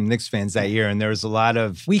friends with some Knicks fans that year, and there was a lot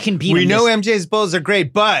of, We can beat we them. know this, MJ's Bulls are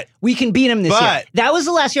great, but we can beat them this year. But- That was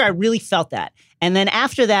the last year I really felt that. And then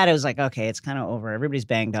after that, I was like, okay, it's kind of over. Everybody's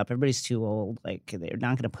banged up. Everybody's too old. Like, they're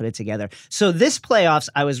not going to put it together. So this playoffs,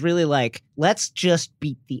 I was really like, let's just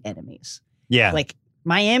beat the enemies. yeah. Like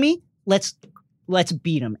Miami, let's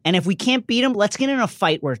beat them. And if we can't beat them, let's get in a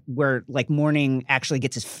fight where like Mourning actually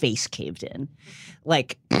gets his face caved in.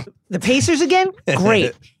 Like the Pacers again,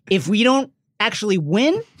 great. If we don't actually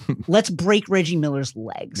win, let's break Reggie Miller's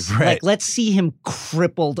legs. Right. Like let's see him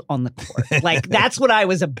crippled on the court. Like that's what I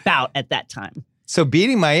was about at that time. So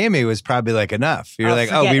beating Miami was probably like enough. You're Oh, like,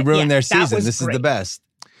 forget we it. ruined Yeah, their that season. was This is the great. best.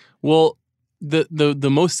 Well, the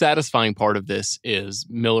most satisfying part of this is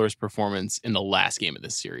Miller's performance in the last game of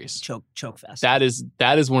this series. Choke fest. That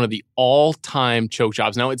is one of the all-time choke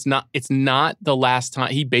jobs. Now it's not the last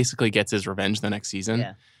time he basically gets his revenge the next season.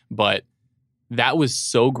 Yeah. But that was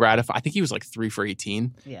so gratifying. I think he was like 3 for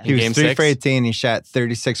 18. Yeah. He was Game 3 6. for 18. He shot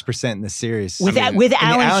 36% in the series. with I mean, with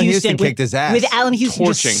and Allen Houston kicked his ass. with Allen Houston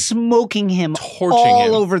Torching. just smoking him Torching all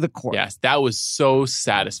him. over the court. Yes, that was so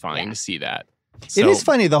satisfying Yeah. to see that. It So- is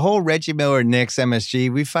funny. The whole Reggie Miller Knicks MSG,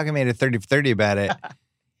 we fucking made a 30 for 30 about it.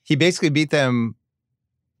 He basically beat them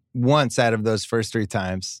once out of those first 3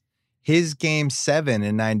 times. His game 7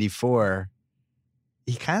 in 94,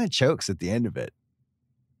 he kind of chokes at the end of it.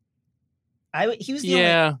 He was the only,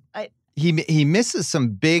 Yeah. He misses some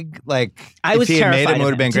big, like, I if was he had terrified. made him, it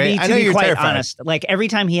would have been great. I know to be you're quite terrified. honest. Like every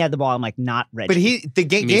time he had the ball, I'm like, not ready. But Me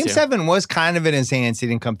game too. 7 was kind of in his hands. He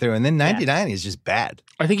didn't come through. And then 99 is just bad.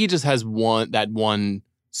 I think he just has one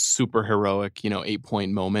super heroic,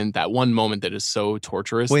 8-point moment. That one moment that is so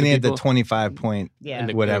torturous. When to he had the people. 25 point. yeah. in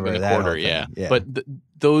the, whatever, in the that quarter, whole thing. yeah. Yeah. But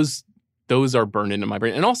those are burned into my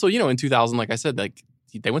brain. And also, in 2000, like I said, like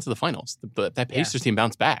they went to the finals. That Pacers team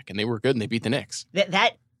bounced back and they were good and they beat the Knicks.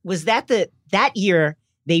 That year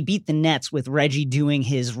they beat the Nets with Reggie doing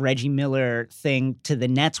his Reggie Miller thing to the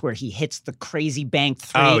Nets where he hits the crazy banked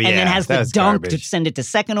 3 Oh, and then yeah. has That the was dunk to garbage. send it to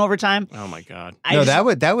second overtime. Oh my God.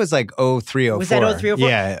 That was like 03, 04. Was that 03, 04?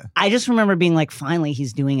 Yeah. I just remember being like, finally,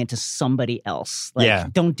 he's doing it to somebody else. Like, Yeah.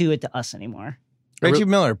 don't do it to us anymore. Reggie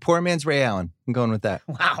Miller, poor man's Ray Allen. I'm going with that.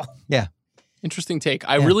 Wow. Yeah. Interesting take.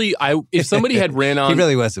 If somebody had ran on, He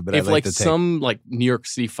really wasn't, but if I like like the take. some like New York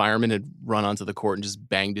City fireman had run onto the court and just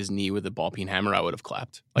banged his knee with a ball peen hammer, I would have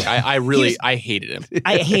clapped. Like I hated him.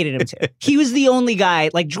 I hated him too. He was the only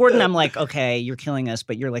guy. Like Jordan, I'm like, okay, you're killing us,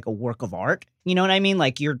 but you're like a work of art. You know what I mean?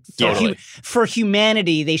 Like you're Totally. for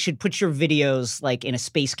humanity, they should put your videos like in a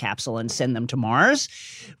space capsule and send them to Mars.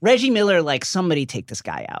 Reggie Miller, like somebody take this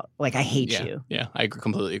guy out. Like I hate you. Yeah, I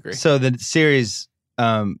completely agree. So the series,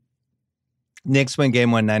 Knicks win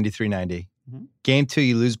game 1, 93-90. Mhm. Game 2,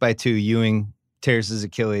 you lose by 2. Ewing tears his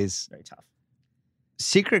Achilles. Very tough.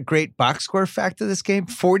 Secret great box score fact of this game,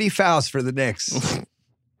 40 fouls for the Knicks.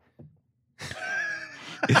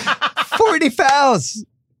 40 fouls.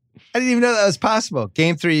 I didn't even know that was possible.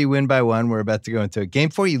 Game 3, you win by 1. We're about to go into it.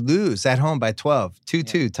 Game 4, you lose at home by 12.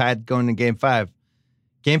 2-2, tied going to Game 5.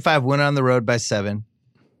 Game 5, win on the road by 7.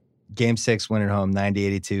 Game 6, win at home,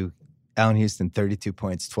 90-82. Allen Houston, 32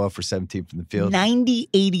 points, 12 for 17 from the field.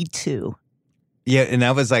 90-82. Yeah, and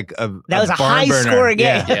that was like a That was a barn high burner. score game.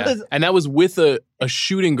 Yeah. Yeah. And that was with a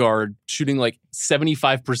shooting guard shooting like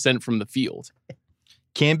 75% from the field.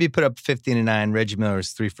 Canby put up 15-9. Reggie Miller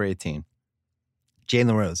was 3 for 18.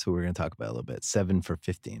 Jalen Rose, who we're going to talk about a little bit, 7 for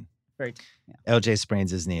 15. Very, LJ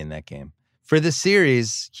sprains his knee in that game. For the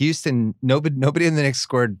series, Houston, nobody in the Knicks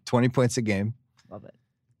scored 20 points a game. love it.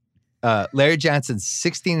 Larry Johnson,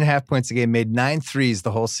 16.5 points a game, made 9 threes the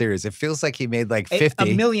whole series. It feels like he made like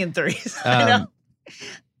 50. A million threes. I know.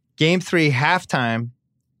 Game 3, halftime,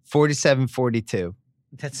 47-42.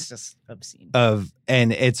 That's just obscene.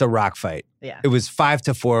 And it's a rock fight. Yeah. It was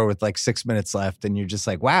 5-4 with like 6 minutes left. And you're just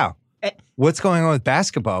like, wow, what's going on with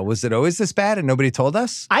basketball? Was it always this bad and nobody told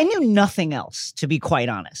us? I knew nothing else, to be quite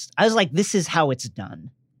honest. I was like, this is how it's done.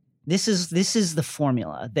 This is the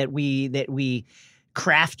formula that we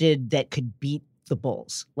crafted that could beat the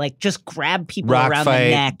Bulls. Like just grab people Rock around fight, the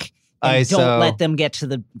neck and ISO. don't let them get to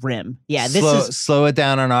the rim. Yeah, slow it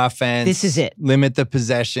down on offense. This is it. Limit the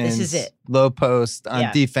possessions. This is it. Low post on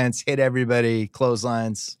Yeah. defense, hit everybody,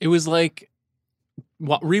 clotheslines. It was like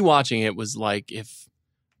rewatching it was like if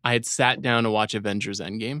I had sat down to watch Avengers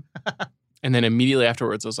Endgame and then immediately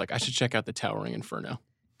afterwards I was like, I should check out the Towering Inferno.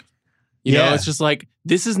 You know, it's just like,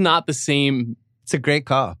 this is not the same It's a great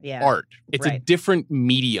call. Yeah. art. It's a Right. different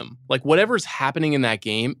medium. Like whatever's happening in that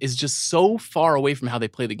game is just so far away from how they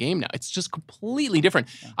play the game now. It's just completely different.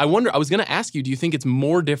 I wonder, I was going to ask you, do you think it's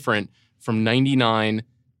more different from 99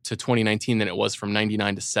 to 2019 than it was from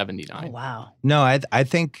 99 to 79? Oh, wow. No, I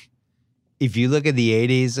think if you look at the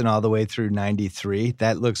 80s and all the way through 93,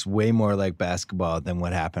 that looks way more like basketball than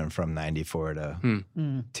what happened from 94 to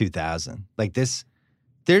 2000. Like this,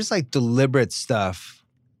 there's like deliberate stuff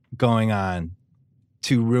going on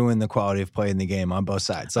to ruin the quality of play in the game on both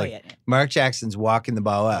sides. Like Mark Jackson's walking the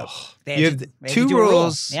ball up. You have two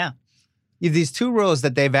rules. Yeah. You have these 2 rules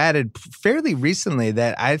that they've added fairly recently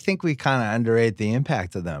that I think we kind of underrate the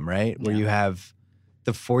impact of them, right? Where you have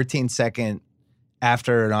the 14-second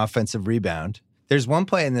after an offensive rebound. There's one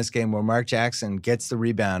play in this game where Mark Jackson gets the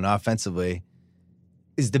rebound offensively,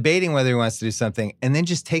 is debating whether he wants to do something, and then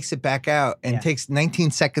just takes it back out and takes 19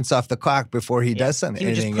 seconds off the clock before he does something. He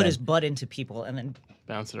would just anything put again. his butt into people and then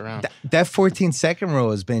Bounce it around. That 14-second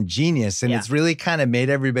rule has been genius, and it's really kind of made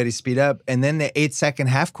everybody speed up. And then the 8-second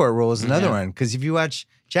half-court rule is another one. Because if you watch,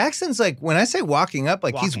 Jackson's like, when I say walking up,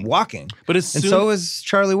 like he's walking. But and so is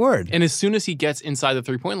Charlie Ward. And as soon as he gets inside the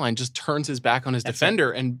three-point line, just turns his back on his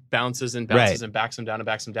defender and bounces and bounces and backs him down and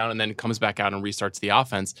backs him down, and then comes back out and restarts the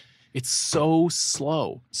offense. It's so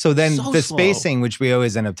slow. So then the slow. spacing, which we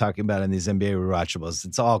always end up talking about in these NBA rewatchables,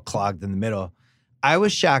 it's all clogged in the middle. I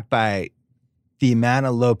was shocked by the amount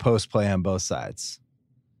of low post play on both sides.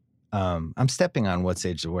 I'm stepping on what's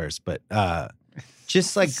age the worst, but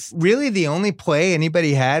just like really the only play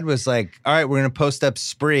anybody had was like, all right, we're going to post up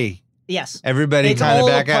Spree. Yes. Everybody It's kind of all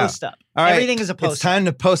back a out. post up. All right, Everything is a post It's time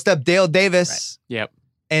to post up Dale Davis. Right. Yep.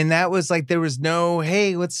 And that was like, there was no,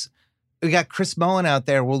 hey, we got Chris Mullin out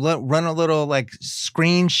there. We'll run a little like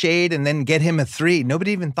screen shade and then get him a 3.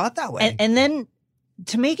 Nobody even thought that way. And then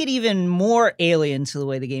to make it even more alien to the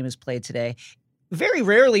way the game is played today, very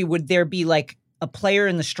rarely would there be like a player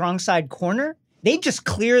in the strong side corner. They just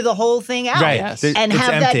clear the whole thing out Right. Yes. and It's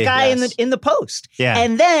have empty. that guy Yes. in the post. Yeah.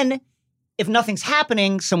 And then if nothing's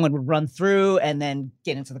happening, someone would run through and then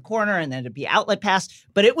get into the corner and then it'd be outlet pass.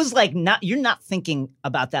 But it was like you're not thinking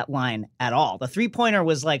about that line at all. The 3-pointer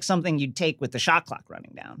was like something you'd take with the shot clock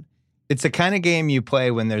running down. It's the kind of game you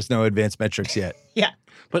play when there's no advanced metrics yet. Yeah.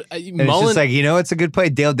 But And it's Mullin, just like, it's a good play.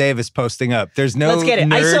 Dale Davis posting up. There's no Let's get it.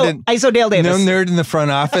 nerd ISO Dale Davis. no nerd in the front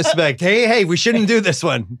office be like, hey, we shouldn't do this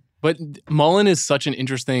one. But Mullen is such an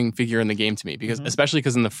interesting figure in the game to me because, especially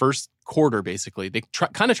because in the first quarter, basically, they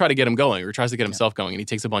kind of try to get him going or tries to get himself going, and he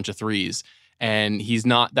takes a bunch of threes, and he's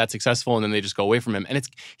not that successful, and then they just go away from him. And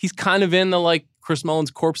he's kind of in the like Chris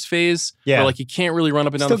Mullin's corpse phase, where like he can't really run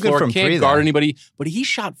up and down the floor, can't guard anybody, but he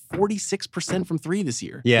shot 46% from three this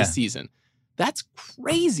season. That's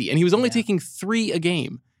crazy, and he was only taking 3 a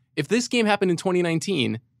game. If this game happened in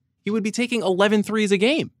 2019, he would be taking 11 threes a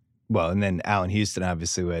game. Well, and then Allen Houston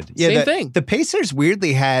obviously would. Same thing. The Pacers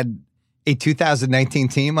weirdly had a 2019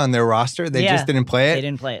 team on their roster. They just didn't play it. They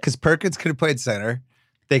didn't play it. Because Perkins could have played center.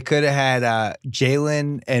 They could have had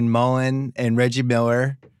Jalen and Mullen and Reggie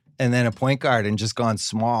Miller and then a point guard and just gone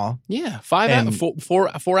small. Yeah, 4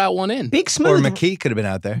 out, 1 in. Big Smooth. Or McKee could have been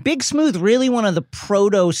out there. Big Smooth, really one of the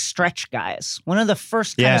proto-stretch guys. One of the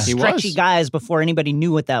first kind of stretchy guys before anybody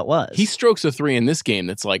knew what that was. He strokes a 3 in this game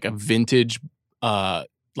that's like a vintage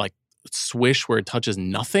like swish where it touches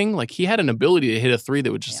nothing. Like he had an ability to hit a 3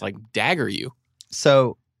 that would just like dagger you.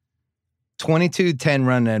 So 22-10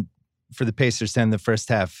 run for the Pacers in the first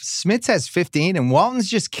half. Smits has 15 and Walton's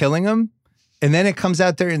just killing him. And then it comes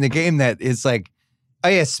out there in the game that it's like, oh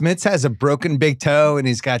yeah, Smits has a broken big toe and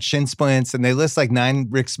he's got shin splints, and they list like 9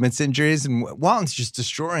 Rick Smits injuries, and Walton's just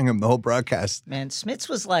destroying him the whole broadcast. Man, Smits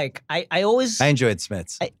was like, I enjoyed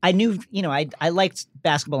Smits. I knew, I liked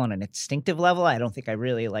basketball on an instinctive level. I don't think I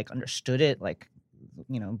really like understood it, like,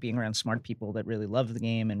 being around smart people that really love the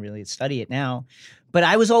game and really study it now. But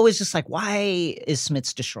I was always just like, why is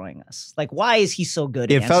Smits destroying us? Like, why is he so good?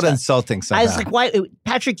 It felt insulting somehow. I was like, why,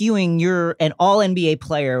 Patrick Ewing, you're an all-NBA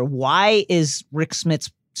player. Why is Rick Smits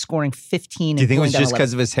scoring 15? Do you think it was just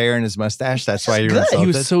because of his hair and his mustache? That's why you were insulted? He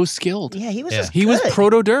was so skilled. Yeah, he was just He good. was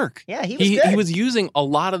proto-Dirk. Yeah, he was good. He was using a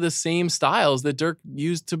lot of the same styles that Dirk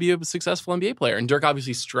used to be a successful NBA player. And Dirk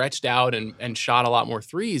obviously stretched out and shot a lot more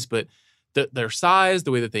threes, but their size,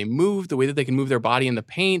 the way that they moved, the way that they can move their body in the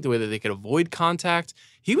paint, the way that they could avoid contact.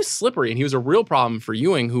 He was slippery, and he was a real problem for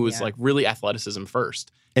Ewing, who was like really athleticism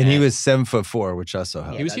first. And he was 7'4", which also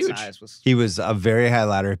helped. He was huge. He was a very high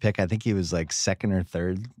lottery pick. I think he was like 2nd or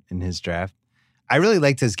 3rd in his draft. I really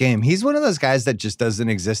liked his game. He's one of those guys that just doesn't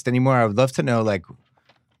exist anymore. I would love to know, like,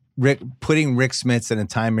 putting Rick Smits in a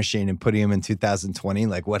time machine and putting him in 2020,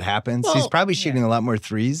 like what happens? Well, he's probably shooting a lot more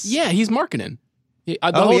threes. Yeah, he's Markkanen. The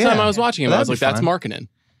whole time I was watching him, I was like, that's Markkanen.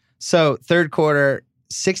 So third quarter,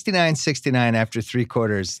 69-69 after 3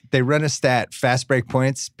 quarters. They run a stat, fast break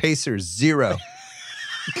points, Pacers 0.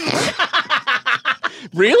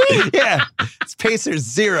 Really? Yeah. It's Pacers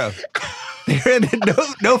 0.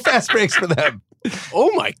 No fast breaks for them.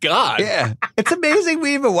 Oh my God. Yeah. It's amazing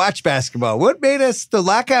we even watch basketball. What made us, the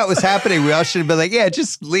lockout was happening. We all should have been like, yeah,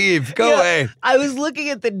 just leave. Go away. I was looking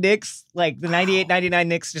at the Knicks, like the 98-99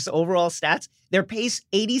 Knicks, just overall stats. Their pace,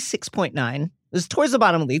 86.9. It was towards the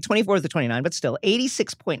bottom of the league, 24th to 29, but still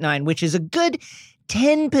 86.9, which is a good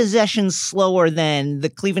 10 possessions slower than the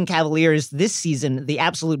Cleveland Cavaliers this season, the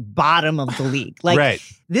absolute bottom of the league. Like,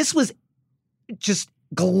 This was just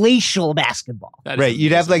glacial basketball. Right.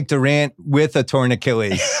 You'd have like Durant with a torn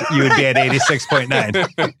Achilles. You would be at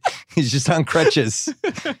 86.9. He's just on crutches.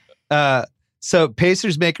 So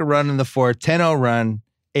Pacers make a run in the fourth, 10-0 run,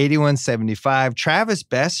 81-75. Travis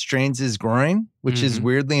Best strains his groin, which is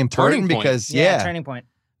weirdly important because, turning point.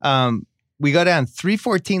 We go down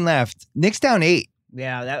 3:14 left. Knicks down 8.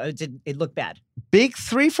 Yeah, it looked bad. Big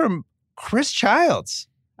 3 from Chris Childs.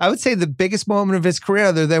 I would say the biggest moment of his career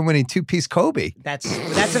other than winning 2-piece Kobe. That's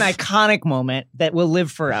an iconic moment that will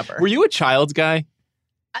live forever. Were you a Childs guy?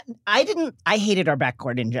 I hated our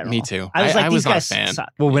backcourt in general. Me too. I was like, these not guys a fan. suck.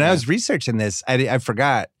 Well, when I was researching this, I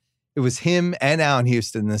forgot. It was him and Allen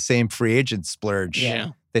Houston, the same free agent splurge.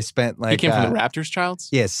 Yeah. They spent like... He came from the Raptors, Childs?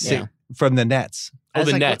 Yes, from the Nets. Oh,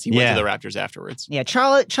 the like, Nets. He went to the Raptors afterwards. Yeah,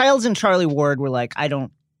 Childs and Charlie Ward were like, I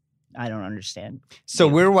don't understand. So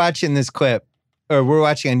we're watching this clip, or we're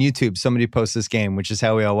watching on YouTube. Somebody posts this game, which is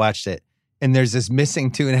how we all watched it. And there's this missing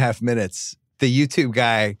 2.5 minutes. The YouTube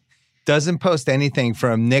guy doesn't post anything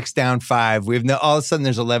from Knicks down 5. All of a sudden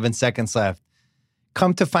there's 11 seconds left.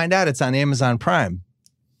 Come to find out it's on Amazon Prime.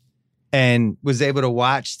 And was able to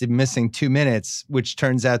watch the missing 2 minutes, which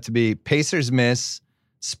turns out to be Pacers miss,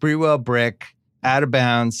 Sprewell brick, out of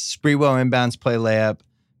bounds, Sprewell inbounds play layup,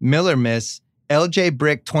 Miller miss, LJ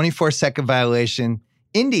brick 24-second violation,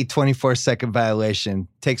 Indy 24-second violation,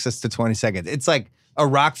 takes us to 20 seconds. It's like a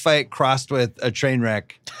rock fight crossed with a train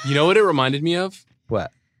wreck. You know what it reminded me of?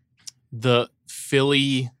 What? The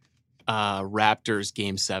Philly Raptors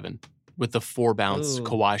Game 7. With the 4-bounce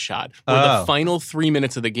Kawhi shot. Where the final 3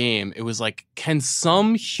 minutes of the game, it was like, can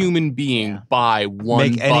some human being buy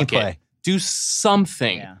one Make bucket? any play. Do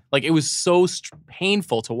something. Yeah. Like, it was so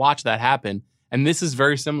painful to watch that happen. And this is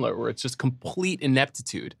very similar, where it's just complete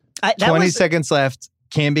ineptitude. 20 seconds left.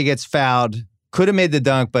 Camby gets fouled. Could have made the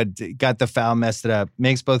dunk, but got the foul, messed it up.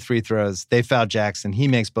 Makes both free throws. They foul Jackson. He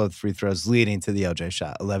makes both free throws, leading to the LJ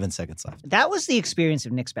shot. 11 seconds left. That was the experience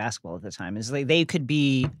of Knicks basketball at the time. Is like they could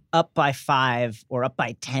be up by 5 or up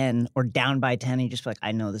by 10 or down by 10, and you just feel like,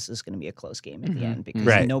 I know this is going to be a close game at the end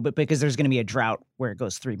because there's going to be a drought where it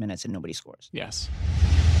goes 3 minutes and nobody scores. Yes.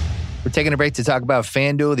 We're taking a break to talk about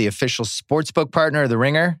FanDuel, the official sportsbook partner of The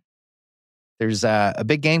Ringer. There's a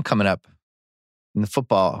big game coming up in the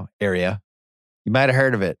football area. You might have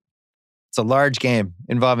heard of it. It's a large game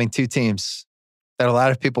involving two teams that a lot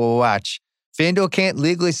of people will watch. FanDuel can't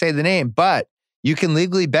legally say the name, but you can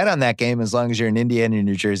legally bet on that game as long as you're in Indiana,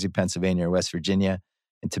 New Jersey, Pennsylvania, or West Virginia.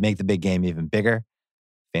 And to make the big game even bigger,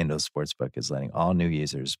 FanDuel Sportsbook is letting all new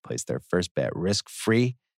users place their first bet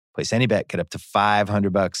risk-free. Place any bet, get up to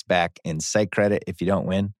 $500 back in site credit if you don't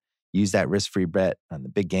win. Use that risk-free bet on the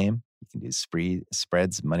big game. You can do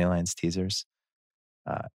spreads, money lines, teasers.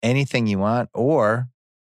 Anything you want, or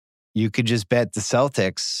you could just bet the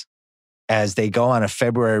Celtics as they go on a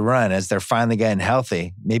February run, as they're finally getting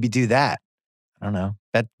healthy. Maybe do that. I don't know.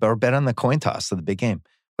 Bet on the coin toss of the big game.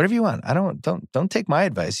 Whatever you want. Don't take my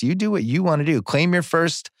advice. You do what you want to do. Claim your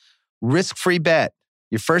first risk-free bet,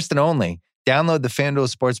 your first and only. Download the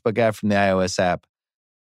FanDuel Sportsbook app from the iOS app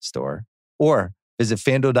store, or visit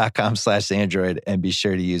FanDuel.com/Android and be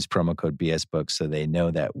sure to use promo code BSBook so they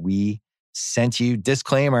know that we sent you.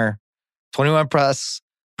 Disclaimer, 21 plus,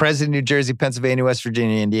 present in New Jersey, Pennsylvania, West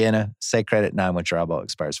Virginia, Indiana. Site credit, non-withdrawable,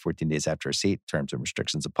 expires 14 days after receipt. Terms and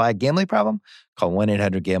restrictions apply. Gambling problem? Call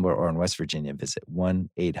 1-800-GAMBLER, or in West Virginia, visit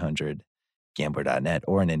 1-800-GAMBLER.net,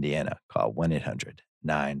 or in Indiana, call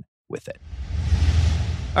 1-800-9-WITH-IT.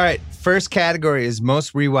 All right, first category is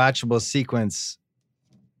most rewatchable sequence.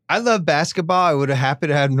 I love basketball. I would have happy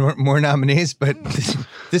to have more nominees, but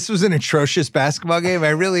this was an atrocious basketball game. I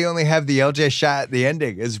really only have the LJ shot, the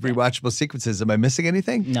ending, as rewatchable sequences. Am I missing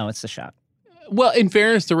anything? No, it's the shot. Well, in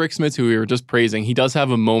fairness to Rick Smith, who we were just praising, he does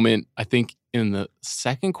have a moment, I think, in the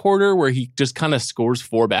second quarter where he just kind of scores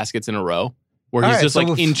 4 baskets in a row, where he's just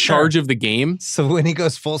in charge of the game. So when he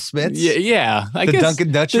goes full Smiths? Yeah. I guess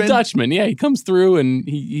Duncan Dutchman? The Dutchman, yeah. He comes through and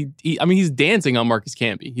he's dancing on Marcus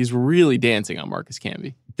Camby. He's really dancing on Marcus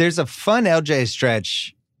Camby. There's a fun LJ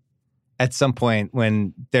stretch at some point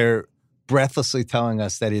when they're breathlessly telling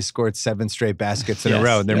us that he scored 7 straight baskets in a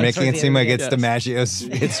row. They're making it seem like it's DiMaggio's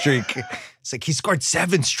hit streak. It's like he scored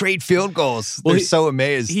 7 straight field goals. They're so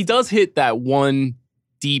amazed. He does hit that one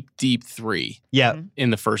deep 3 in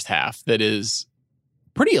the first half that is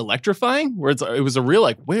pretty electrifying, where it was a real,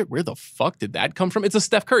 like, where the fuck did that come from? It's a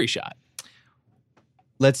Steph Curry shot.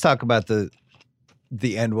 Let's talk about the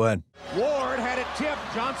end one. Ward had it tipped.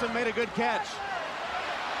 Johnson made a good catch.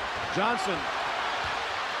 Johnson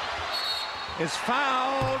is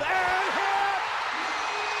fouled and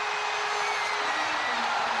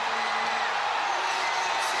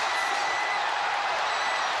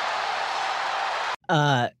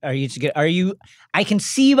hit. Are you? I can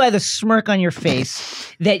see by the smirk on your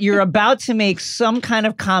face that you're about to make some kind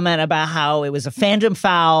of comment about how it was a phantom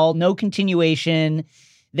foul, no continuation,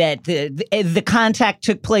 that the contact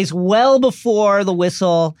took place well before the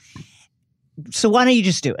whistle. So why don't you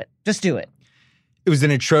just do it? Just do it. It was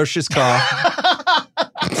an atrocious call.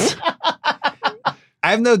 I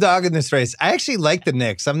have no dog in this race. I actually like the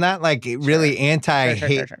Knicks. I'm not like really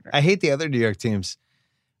anti-hate. Sure. I hate the other New York teams.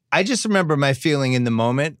 I just remember my feeling in the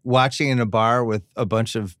moment watching in a bar with a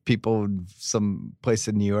bunch of people some place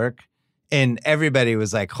in New York, and everybody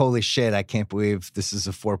was like, holy shit, I can't believe this is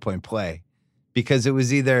a 4-point play. Because it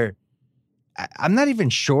was either, I'm not even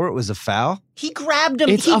sure it was a foul. He grabbed him.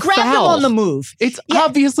 He grabbed him on the move. It's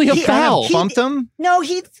obviously a foul. He bumped him? No,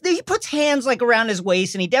 he puts hands like around his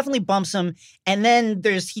waist and he definitely bumps him. And then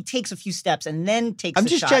he takes a few steps and then takes I'm a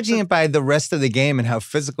just shot. judging it by the rest of the game and how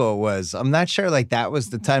physical it was. I'm not sure like that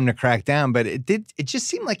was the time to crack down, but it just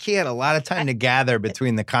seemed like he had a lot of time to gather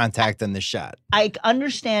between the contact and the shot. I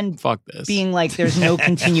understand Fuck this. being like there's no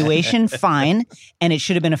continuation, fine, and it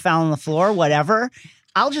should have been a foul on the floor, whatever.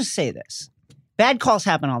 I'll just say this. Bad calls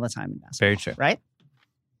happen all the time in basketball. Very true. Right?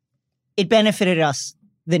 It benefited us,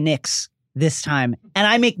 the Knicks, this time. And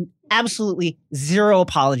I make absolutely zero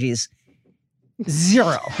apologies.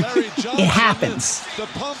 Zero. It happens. The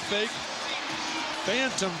pump fake.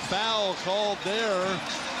 Phantom foul called there.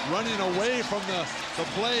 Running away from the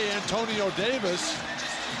play, Antonio Davis.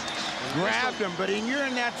 grabbed him. But you're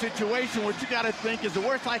in that situation, what you got to think is the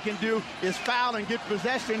worst I can do is foul and get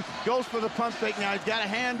possession. Goes for the pump fake. Now he's got a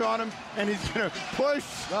hand on him, and he's going to push,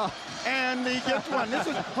 and he gets one. This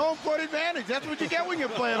is home court advantage. That's what you get when you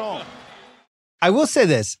play at home. I will say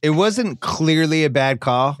this. It wasn't clearly a bad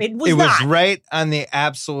call. It was right on the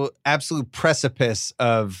absolute precipice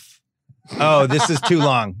of, oh, this is too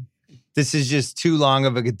long. This is just too long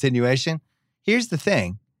of a continuation. Here's the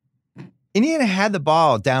thing. Indiana had the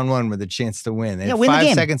ball down one with a chance to win. They had win the 5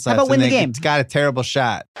 game. seconds How left. about win and the they game? got a terrible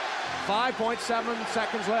shot. 5.7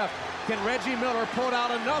 seconds left. Can Reggie Miller pull out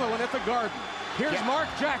another one at the Garden? Here's Mark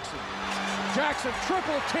Jackson. Jackson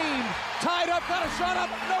triple team, tied up, got a shot up,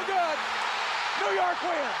 no good. New York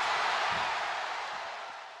wins.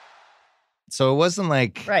 So it wasn't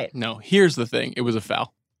like... Right. No, here's the thing. It was a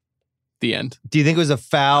foul. The end. Do you think it was a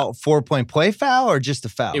foul, 4-point play foul, or just a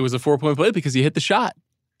foul? It was a 4-point play because he hit the shot.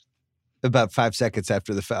 About 5 seconds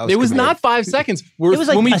after the foul. It was not 5 seconds. It was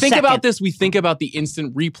like when we a think second. about this, we think about the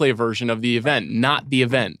instant replay version of the event, not the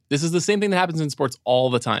event. This is the same thing that happens in sports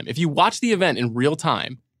all the time. If you watch the event in real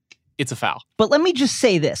time, it's a foul. But let me just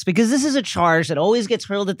say this, because this is a charge that always gets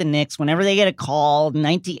hurled at the Knicks whenever they get a call.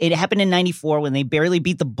 It happened in '94 when they barely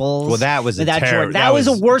beat the Bulls. Well, that was a without terrible. Jordan. That was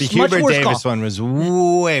a worse, the much Hubert worse Davis call. one was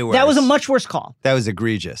way worse. That was a much worse call. That was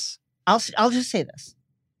egregious. I'll just say this.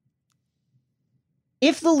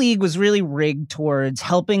 If the league was really rigged towards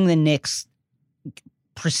helping the Knicks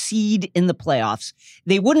proceed in the playoffs,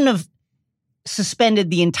 they wouldn't have suspended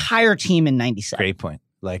the entire team in '97. Great point.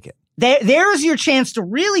 Like it. There's your chance to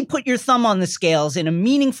really put your thumb on the scales in a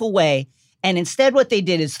meaningful way. And instead what they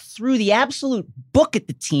did is threw the absolute book at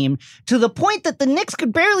the team to the point that the Knicks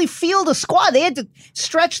could barely field a squad. They had to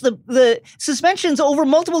stretch the suspensions over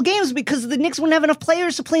multiple games because the Knicks wouldn't have enough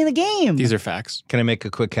players to play in the game. These are facts. Can I make a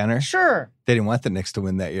quick counter? Sure. They didn't want the Knicks to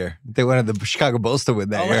win that year. They wanted the Chicago Bulls to win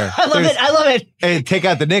that year. I love it. And take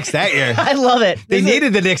out the Knicks that year. I love it. They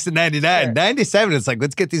needed the Knicks in 99. Sure. 97, it's like,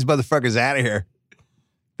 let's get these motherfuckers out of here.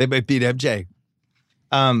 They might beat MJ.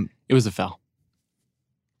 It was a foul.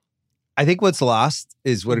 I think what's lost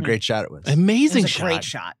is what a great shot it was. Amazing It was a shot. great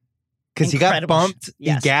shot. Because he got Incredible bumped,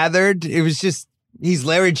 yes. he gathered. It was just, he's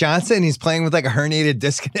Larry Johnson. He's playing with like a herniated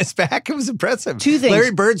disc in his back. It was impressive. Two things.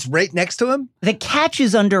 Larry Bird's right next to him. The catch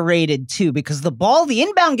is underrated too because the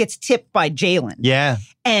inbound gets tipped by Jalen. Yeah.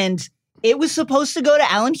 And it was supposed to go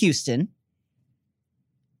to Allen Houston,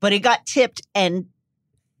 but it got tipped and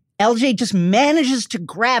LJ just manages to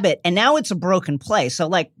grab it, and now it's a broken play. So,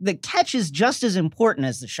 like, the catch is just as important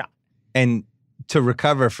as the shot. And to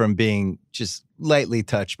recover from being just lightly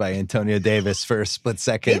touched by Antonio Davis for a split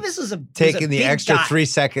second. Davis was taking the big extra guy. 3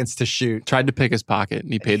 seconds to shoot. Tried to pick his pocket,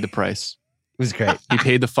 and he paid the price. It was great. He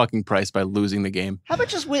paid the fucking price by losing the game. How about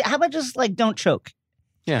just like don't choke?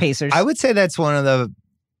 Yeah. Pacers. I would say that's one of the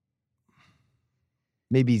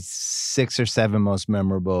maybe 6 or 7 most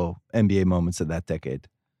memorable NBA moments of that decade.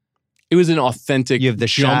 It was an authentic You have the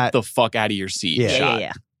jump shot. the fuck out of your seat Yeah. shot.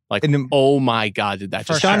 Yeah. Like, And the- oh my God, did that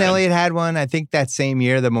just Sean happen? Elliott had one, I think that same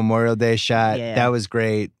year, the Memorial Day shot. Yeah. That was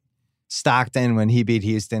great. Stockton when he beat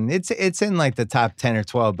Houston. It's in like the top 10 or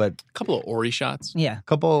 12, but A couple of Ori shots. Yeah. a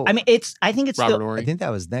couple. I mean, I think it's Robert still, Ori. I think that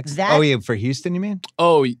was next. That- Oh, yeah, for Houston, you mean?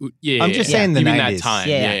 Oh, yeah. I'm just saying the You mean 90s. that time.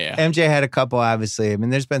 Yeah. Yeah. MJ had a couple, obviously. I mean,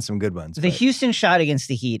 there's been some good ones. the but- Houston shot against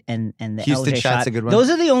the Heat and the Houston LJ shot's shot. a good one. Those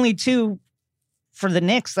are the only two for the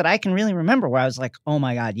Knicks that I can really remember where I was like, oh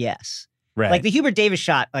my God, yes. right. Like the Hubert Davis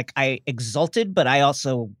shot, like I exulted, but I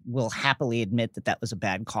also will happily admit that was a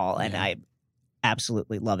bad call, and I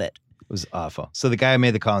absolutely love it. It was awful. So the guy who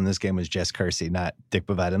made the call in this game was Jess Kersey, not Dick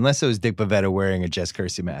Bavetta. Unless it was Dick Bavetta wearing a Jess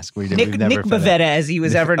Kersey mask. We've Nick never found out. Bavetta, as he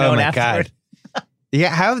was ever known oh my afterward. God. Yeah,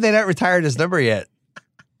 how have they not retired his number yet?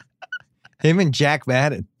 Him and Jack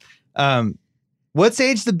Madden. What's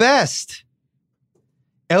aged the best?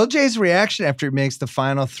 LJ's reaction after he makes the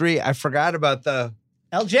final three. I forgot about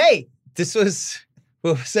LJ. this was,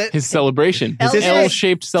 what was it? His celebration. His LJ.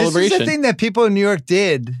 L-shaped This celebration. is the thing that people in New York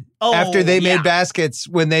did after they made baskets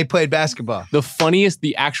when they played basketball.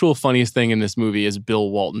 The actual funniest thing in this movie is Bill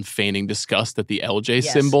Walton feigning disgust at the LJ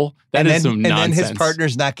Yes. symbol. That and is then, some and nonsense. then his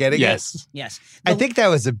partner's not getting it. Yes. Yes. I think that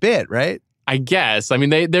was a bit, right? I guess. I mean,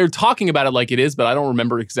 they're talking about it like it is, but I don't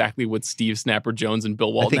remember exactly what Steve Snapper Jones and Bill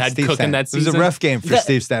I Walton think had Steve cooking Snapper. that season. It was a rough game for The-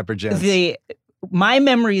 Steve Snapper Jones. My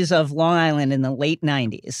memories of Long Island in the late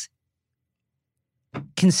 90s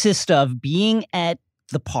consist of being at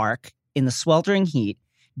the park in the sweltering heat,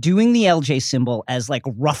 doing the LJ symbol as like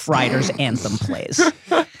Rough Riders anthem plays.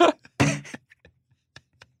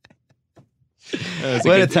 It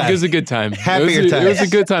What a time. was a good time. Happier It was times. a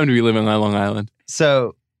good time to be living on Long Island.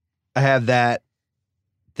 So I have that,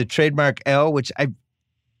 the trademark L, which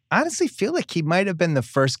honestly feel like he might have been the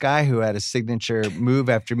first guy who had a signature move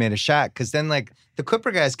after he made a shot. Because then, like, the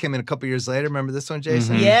Clipper guys came in a couple years later. Remember this one,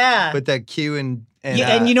 Jason? Yeah. With that Q and Yeah,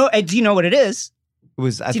 and do you know what it is? it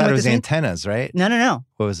was. I Do you thought know it what was this means? antennas, right? No.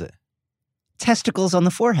 What was it? Testicles on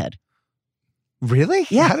the forehead. Really?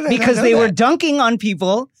 Yeah, How did I not because know they were that? dunking on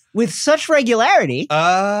people with such regularity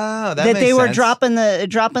Oh, that that makes they were sense. dropping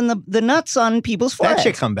the nuts on people's That foreheads.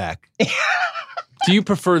 should come back. Do you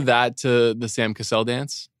prefer that to the Sam Cassell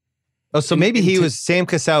dance? Oh, so maybe Sam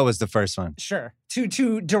Cassell was the first one. Sure.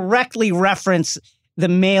 To directly reference the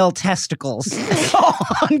male testicles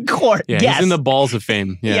on court. Yeah, yes. he's in the balls of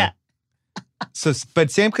fame. Yeah. So,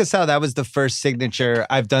 but Sam Cassell, that was the first signature.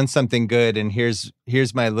 I've done something good, and here's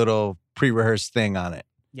my little pre-rehearsed thing on it.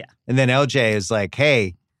 Yeah. And then LJ is like,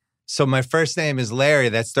 "Hey, so my first name is Larry.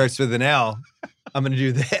 That starts with an L. I'm going to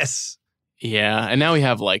do this." Yeah, and now we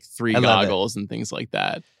have like 3 I love it. goggles and things like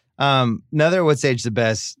that. Another What's Age the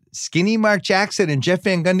Best? Skinny Mark Jackson and Jeff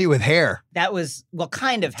Van Gundy with hair. That was, well,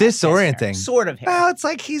 kind of his Disorienting. hair. Sort of hair. Well, it's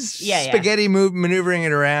like he's Yeah. spaghetti maneuvering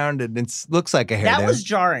it around, and it looks like a hair. That was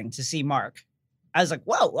jarring to see Mark. I was like,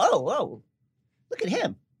 whoa. Look at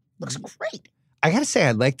him. Looks great. I gotta say,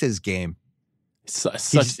 I liked his game.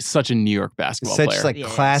 Such a New York basketball Such player. like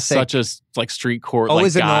classic. Such a like street court.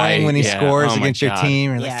 Always like, guy. annoying when he Yeah. scores Oh my against your God.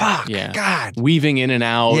 team. You're Yeah. like, fuck, Yeah. God. Weaving in and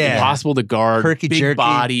out, Yeah. impossible to guard, Herky big jerky.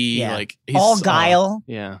 body, Yeah. like he's All guile.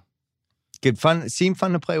 Yeah, Good fun. Seemed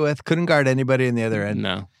fun to play with. Couldn't guard anybody on the other end.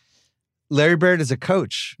 no, Larry Bird is a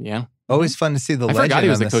coach. yeah. Always fun to see the I legend forgot he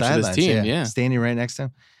was on the coach of this sidelines. team, yeah. Standing right next to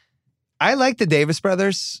him. I like the Davis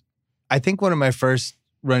brothers. I think one of my first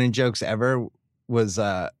running jokes ever was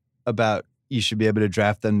about you should be able to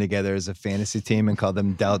draft them together as a fantasy team and call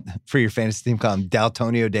them for your fantasy team, call them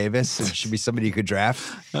Daltonio Davis. It should be somebody you could draft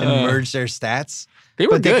and merge their stats. They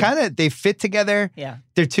were But good. they fit together. Yeah.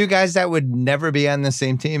 They're two guys that would never be on the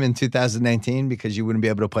same team in 2019 because you wouldn't be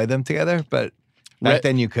able to play them together. But back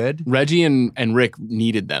then you could. Reggie and Rick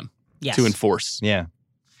needed them Yes. to enforce. Yeah.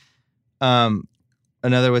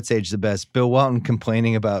 Another What's Age the Best? Bill Walton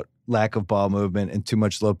complaining about lack of ball movement and too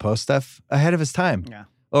much low post stuff ahead of his time. Yeah.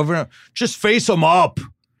 Over and over. Just face him up.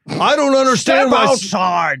 I don't understand why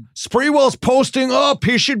outside. Sprewell's posting up.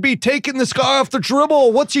 He should be taking this guy off the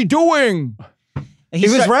dribble. What's he doing? He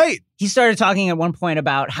was right. He started talking at one point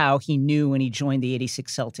about how he knew when he joined the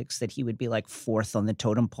 86 Celtics that he would be like 4th on the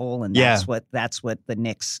totem pole. And that's what the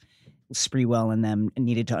Knicks, Sprewell and them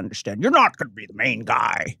needed to understand. You're not going to be the main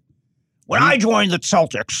guy. When I joined the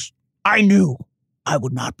Celtics, I knew I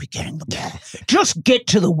would not be getting the ball. Just get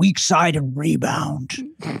to the weak side and rebound.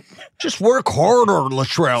 Just work harder,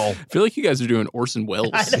 Latrell. I feel like you guys are doing Orson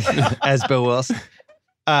Welles. As Bill Wilson.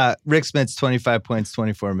 Rick Smith's 25 points,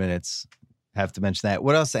 24 minutes. Have to mention that.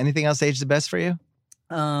 What else? Anything else aged the best for you?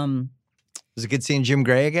 Was it good seeing Jim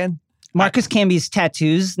Gray again? Marcus Camby's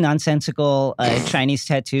tattoos, nonsensical Chinese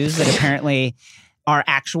tattoos that apparently are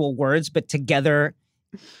actual words, but together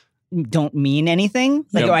don't mean anything.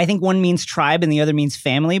 Like, Yep. I think one means tribe and the other means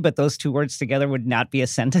family, but those two words together would not be a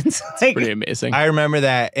sentence. Like, Pretty amazing. I remember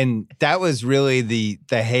that. And that was really the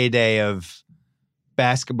heyday of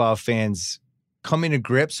basketball fans coming to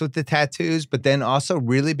grips with the tattoos, but then also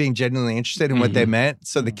really being genuinely interested in what they meant.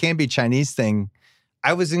 So the Can't Be Chinese thing,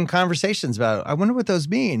 I was in conversations about, I wonder what those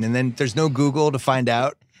mean. And then there's no Google to find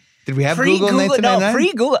out. Did we have Google in 1999? No,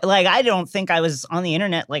 pre-Google. Like, I don't think I was on the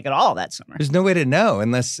internet like at all that summer. There's no way to know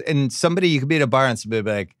unless, and somebody, you could be at a bar and somebody would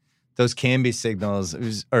be like, those can be signals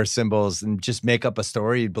or symbols and just make up a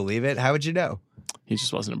story. You'd believe it. How would you know? He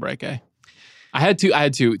just wasn't a bright guy. I had two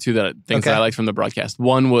that things Okay. that I liked from the broadcast.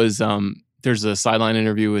 One was there's a sideline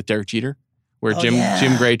interview with Derek Jeter where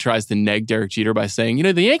Jim Gray tries to neg Derek Jeter by saying, you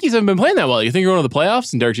know, the Yankees haven't been playing that well. You think you're going to the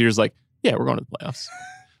playoffs? And Derek Jeter's like, yeah, we're going to the playoffs.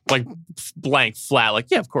 Like blank, flat, like,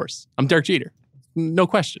 yeah, of course. I'm Derek Jeter. No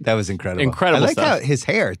question. That was incredible. Incredible I like stuff. how his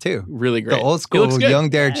hair too. Really great. The old He looks school good. young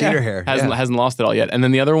Derek Jeter hair. Hasn't lost it all yet. And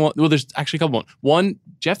then the other one, well, there's actually a couple. One,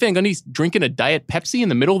 Jeff Van Gundy's drinking a Diet Pepsi in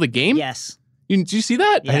the middle of the game. Yes. Did you see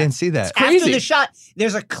that? I didn't see that. It's crazy. After the shot,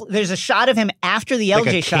 there's a shot of him after the Like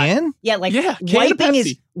LJ a shot. can? Yeah, like Yeah, can of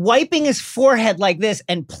Pepsi. wiping his forehead like this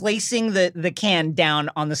and placing the can down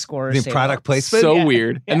on the scorer's The table. product placement? So Yeah.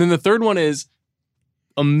 weird. Yeah. And then the third one is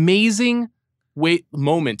amazing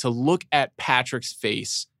moment to look at Patrick's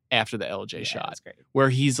face after the LJ shot, that's great. where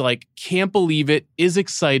he's like, can't believe it, is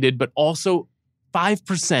excited, but also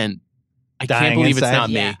 5%. I Dying can't believe inside. it's not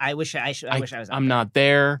Yeah, me. I wish I was. I'm not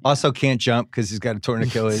there. Also can't jump because he's got a torn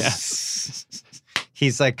Achilles. Yes.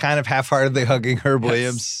 He's like kind of half-heartedly hugging Herb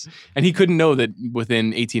Williams. And he couldn't know that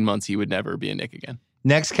within 18 months he would never be a Knick again.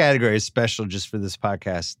 Next category is special just for this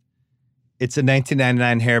podcast. It's a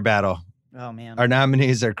 1999 hair battle. Oh, man. Our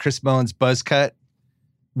nominees are Chris Mullins' buzz cut,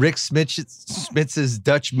 Rick Smits's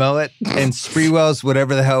Dutch mullet, and Sprewell's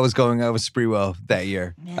whatever the hell was going on with Sprewell that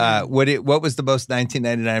year. What was the most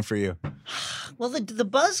 1999 for you? Well, the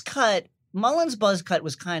buzz cut, Mullins' buzz cut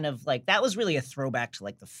was kind of like, that was really a throwback to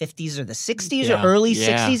like the 50s or the 60s or early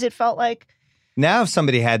 60s, it felt like. Now, if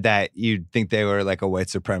somebody had that, you'd think they were like a white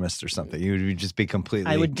supremacist or something. You would just be completely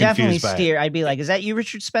I would definitely confused by steer. I'd be like, is that you,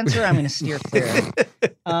 Richard Spencer? I'm going to steer clear.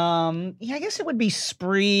 I guess it would be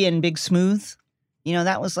Spree and Big Smooth. You know,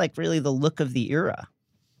 that was like really the look of the era.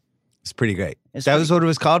 It's pretty great. That was what it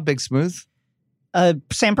was called, Big Smooth?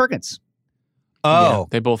 Sam Perkins. Oh. Yeah,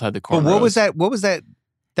 they both had the cornrows. But what was that? What was that?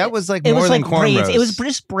 That was like it more was than like cornrows. braids. It was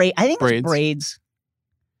just braids. I think it was Braids. braids.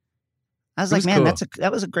 I was It like, was man, cool.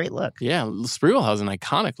 that was a great look. Yeah, Sprewell has an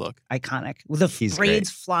iconic look. Iconic. With the He's braids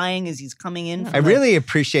flying as he's coming in. I really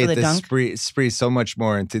appreciate for the this dunk. spree so much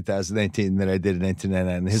more in 2019 than I did in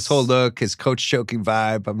 1999. His whole look, his coach choking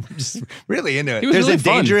vibe, I'm just really into it. He was There's really a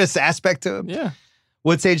fun. dangerous aspect to him. Yeah.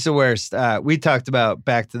 What's aged the worst? We talked about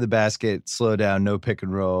back to the basket, slow down, no pick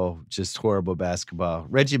and roll, just horrible basketball.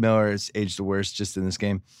 Reggie Miller is aged the worst just in this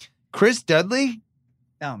game. Chris Dudley,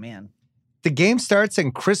 Oh, man. the game starts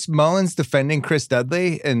and Chris Mullins defending Chris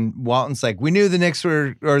Dudley, and Walton's like, we knew the Knicks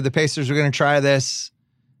or the Pacers were going to try this.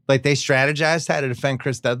 Like they strategized how to defend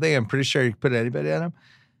Chris Dudley. I'm pretty sure you could put anybody on him.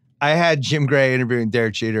 I had Jim Gray interviewing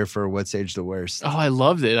Derek Jeter for What's Aged the Worst. Oh, I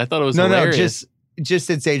loved it. I thought it was No, hilarious. just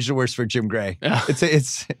it's aged the worst for Jim Gray.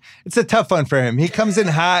 It's a tough one for him. He comes in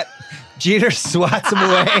hot. Jeter swats him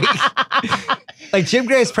away. Like Jim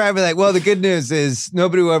Gray's probably like, well, the good news is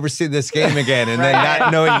nobody will ever see this game again, and then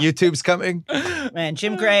not knowing YouTube's coming. Man,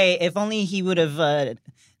 Jim Gray, if only he would have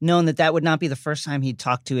known that would not be the first time he'd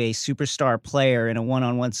talk to a superstar player in a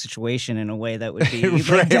one-on-one situation in a way that would be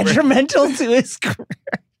Right. detrimental to his career.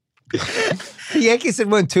 The Yankees had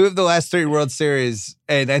won 2 of the last 3 World Series,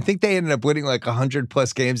 and I think they ended up winning like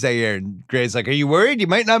 100+ games that year. And Gray's like, are you worried? You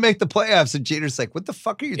might not make the playoffs. And Jeter's like, what the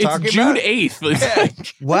fuck are you talking It's June about? 8th. It's Yeah.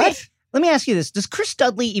 like- What? Let me ask you this. Does Chris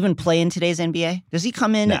Dudley even play in today's NBA? Does he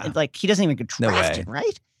come in, No. like, he doesn't even get No drafted, way.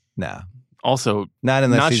 right? No. Also, Not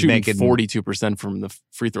unless not he's shooting making 42% from the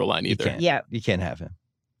free throw line You either. can't. Yeah. You can't have him.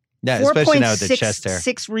 Yeah, especially now with the chest hair.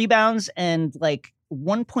 6 rebounds and like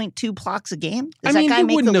 1.2 blocks a game. Does I mean, that guy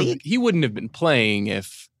make the league? he wouldn't have been playing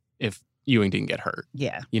if Ewing didn't get hurt.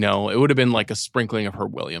 Yeah. You know, it would have been like a sprinkling of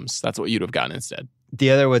Herb Williams. That's what you'd have gotten instead.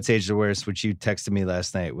 The other What's Aged the Worst, which you texted me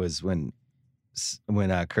last night, was when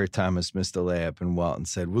Kurt Thomas missed a layup and Walton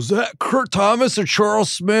said, was that Kurt Thomas or Charles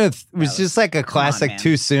Smith? It was just like a classic man.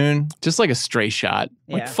 too soon. Just like a stray shot.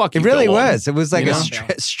 Like, Yeah. fuck you, It really Bill Walton. was. It was like You a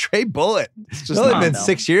know? straight bullet. It's It's just only not. been no.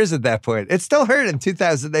 6 years at that point. It still hurt in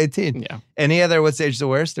 2018. Yeah. Any other What's Aged the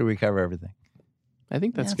Worst, or we cover everything? I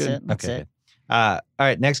think that's That's good. it. That's Okay. it. All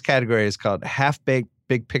right, next category is called Half-Baked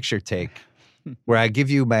Big Picture Take, where I give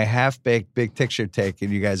you my half-baked big picture take and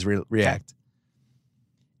you guys react.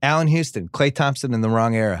 Allen Houston, Klay Thompson in the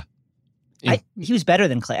wrong era. He was better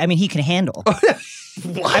than Clay. I mean, he can handle.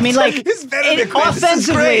 I mean, like He's better than Klay. This is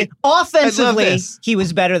great. offensively, this. he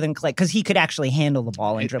was better than Clay because he could actually handle the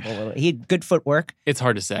ball and dribble a little. He had good footwork. It's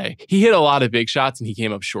hard to say. He hit a lot of big shots and he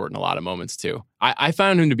came up short in a lot of moments too. I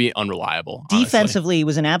found him to be unreliable. honestly. Defensively, he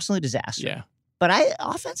was an absolute disaster. Yeah. But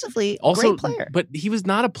offensively, Also, great player. but he was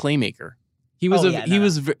not a playmaker. He was Oh, yeah, he no,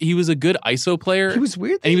 was he was a good ISO player. He was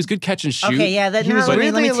weird. and he was good catch and shoot. Okay, yeah, that He was let me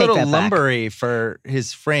weirdly a take little that back. lumbery for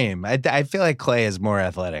his frame. I feel like Klay is more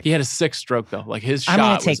athletic. He had a 6 stroke though. Like his shot I'm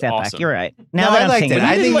going to take was that awesome. back. You're right. No, Now I that I'm liked thinking it. about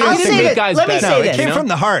I think I'll you say make this. guys Let me better. say No, this. it came know? from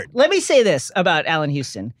the heart. Let me say this about Allen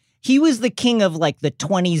Houston. He was the king of like the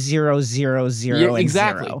 20-0-0-0 Yeah, and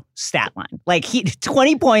exactly. 0 stat line. Like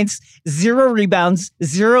 20 points, 0 rebounds,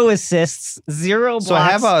 0 assists, 0 blocks. So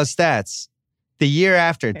I have all his stats. The year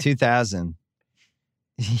after 2000,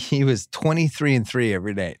 he was 23-3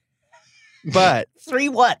 every night. But 3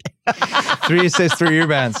 what? 3 assists, 3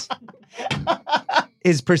 rebounds.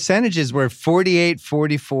 His percentages were 48,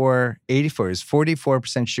 44, 84. He was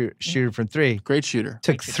 44% shooter from 3. Great shooter.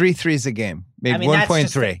 Took 3 threes a game. Made I mean, that's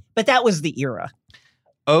just 1.3. but that was the era.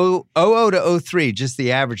 00 to 03, just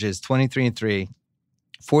the averages, 23-3.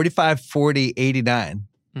 45, 40, 89.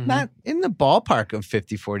 Mhm. Not in the ballpark of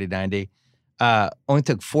 50, 40, 90. Only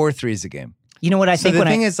took 4 threes a game. You know what I So think the when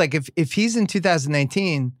thing is, like, if he's in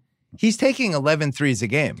 2019, he's taking 11 threes a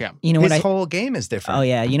game. Yeah. you know His what I whole game is different. Oh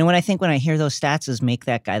yeah, you know what I think when I hear those stats is make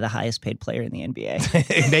that guy the highest paid player in the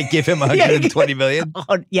NBA. They give him 120 million.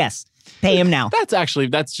 Oh, yes, pay him now. That's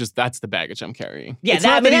the baggage I'm carrying. Yeah, it's that-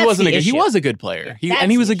 not I mean, that he that's wasn't the a good. He issue. was a good player. He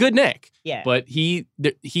That's was the a good Knick. Yeah. But he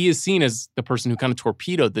is seen as the person who kind of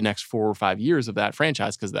torpedoed the next 4 or 5 years of that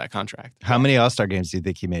franchise because of that contract. How many All-Star games do you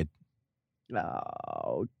think he made?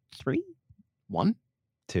 3? 1?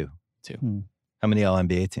 2. 2. How many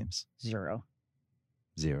All-NBA teams? 0.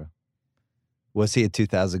 0. Was he a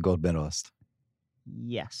 2000 gold medalist?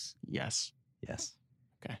 Yes. Yes. Yes.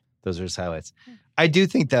 Okay. Those are his highlights. I do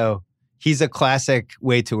think, though, he's a classic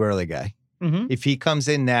way too early guy. Mm-hmm. If he comes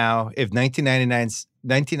in now, if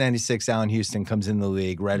 1996 Allen Houston comes in the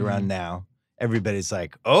league right around now, everybody's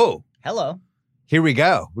like, oh, hello. Here we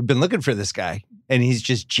go. We've been looking for this guy. And he's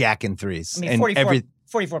just jacking threes. I mean,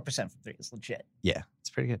 44% from 3 is legit. Yeah, it's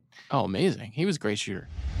pretty good. Oh, amazing. He was a great shooter.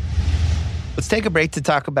 Let's take a break to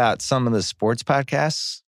talk about some of the sports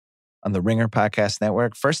podcasts on the Ringer Podcast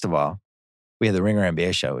Network. First of all, we have the Ringer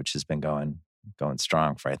NBA show, which has been going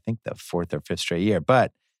strong for, I think, the 4th or 5th straight year.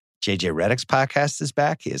 But JJ Redick's podcast is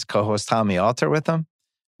back. He has co-host Tommy Alter with him.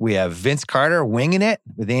 We have Vince Carter winging it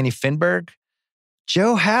with Andy Finberg.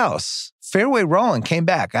 Joe House, Fairway Rolling came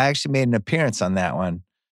back. I actually made an appearance on that one.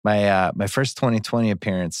 My first 2020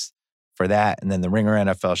 appearance for that. And then the Ringer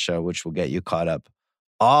NFL show, which will get you caught up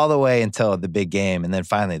all the way until the big game. And then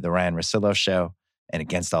finally the Ryan Russillo show and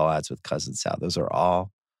Against All Odds with Cousin Sal. Those are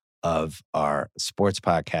all of our sports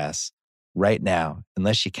podcasts right now,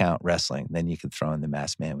 unless you count wrestling. Then you can throw in The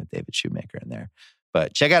Masked Man with David Shoemaker in there.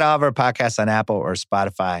 But check out all of our podcasts on Apple or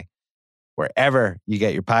Spotify, wherever you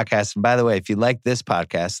get your podcasts. And by the way, if you like this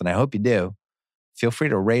podcast, and I hope you do, feel free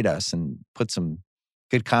to rate us and put some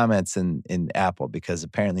good comments in Apple, because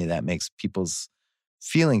apparently that makes people's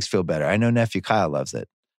feelings feel better. I know Nephew Kyle loves it.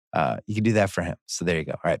 You can do that for him. So there you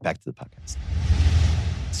go. All right, back to the podcast.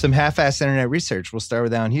 Some half-assed internet research. We'll start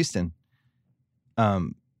with Allen Houston.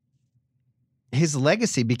 His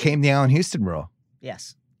legacy became the Allen Houston rule.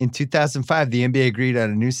 Yes. In 2005, the NBA agreed on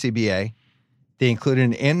a new CBA. They included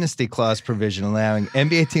an amnesty clause provision allowing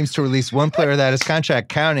NBA teams to release one player without his contract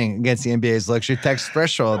counting against the NBA's luxury tax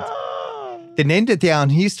threshold. They named it the Allen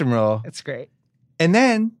Houston rule. That's great. And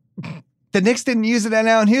then the Knicks didn't use it on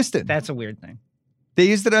Allen Houston. That's a weird thing. They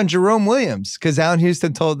used it on Jerome Williams because Allen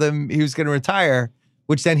Houston told them he was going to retire,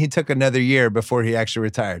 which then he took another year before he actually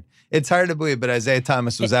retired. It's hard to believe, but Isaiah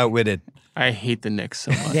Thomas was outwitted. I hate the Knicks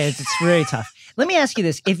so much. Yeah, it's really tough. Let me ask you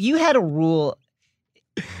this. If you had a rule,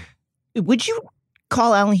 would you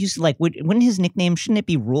call Allen Houston, like, wouldn't his nickname, shouldn't it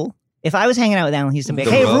be Rule? If I was hanging out with Allen Houston, be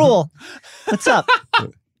like, hey, Rule, what's up?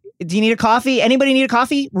 Do you need a coffee? Anybody need a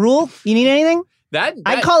coffee? Rule? You need anything?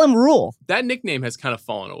 I'd call him Rule. That nickname has kind of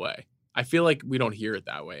fallen away. I feel like we don't hear it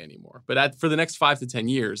that way anymore. But for the next 5 to 10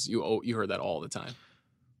 years, you heard that all the time.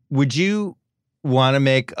 Would you want to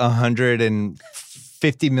make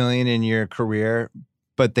 $150 million in your career,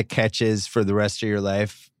 but the catch is for the rest of your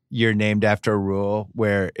life, you're named after a rule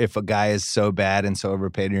where if a guy is so bad and so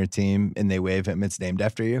overpaid in your team and they waive him, it's named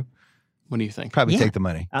after you? What do you think? Probably take the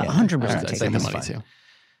money. 100% take the money too.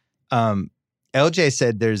 LJ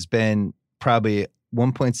said there's been probably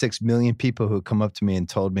 1.6 million people who come up to me and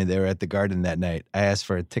told me they were at the Garden that night. I asked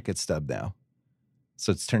for a ticket stub now.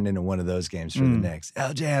 So it's turned into one of those games for the Knicks.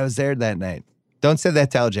 LJ, I was there that night. Don't say that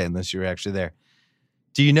to LJ unless you were actually there.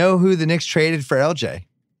 Do you know who the Knicks traded for LJ?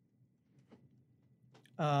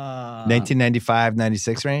 1995,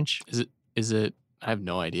 96 range? Is it? I have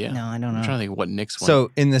no idea. No, I don't know. I'm trying to think what Knicks went.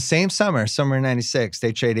 So in the same summer in 96,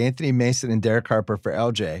 they traded Anthony Mason and Derek Harper for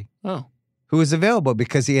LJ. Oh. Who was available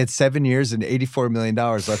because he had 7 years and $84 million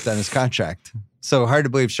left on his contract. So hard to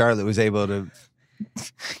believe Charlotte was able to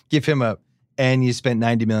give him up. And you spent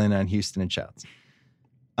 $90 million on Houston and Childs.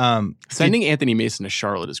 Sending Anthony Mason to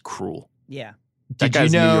Charlotte is cruel. Yeah. That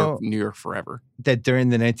guy's New York forever. That during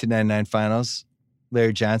the 1999 finals,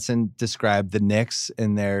 Larry Johnson described the Knicks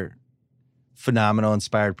and their phenomenal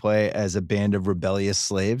inspired play as a band of rebellious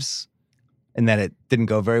slaves, and that it didn't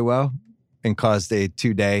go very well and caused a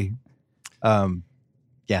 2-day. I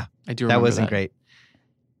do remember that wasn't great.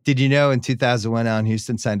 Did you know in 2001, Allen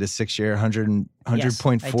Houston signed a 6-year,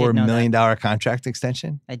 $100.4 million contract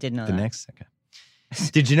extension? I did know the that. Knicks? Okay.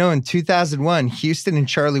 Did you know in 2001, Houston and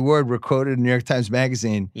Charlie Ward were quoted in the New York Times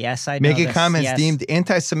Magazine Yes, I know making this. comments Yes. deemed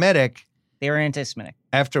anti-Semitic They were anti-Semitic.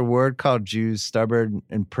 after Ward called Jews stubborn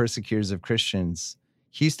and persecutors of Christians?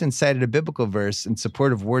 Houston cited a biblical verse in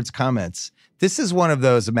support of Ward's comments. This is one of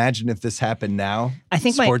those, imagine if this happened now, I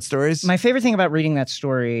think sports stories. My favorite thing about reading that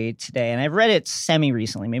story today, and I've read it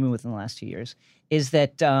semi-recently, maybe within the last 2 years, is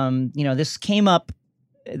that, this came up.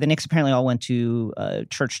 The Knicks apparently all went to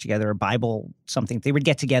church together, a Bible, something. They would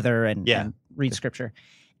get together and read scripture.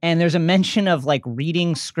 And there's a mention of like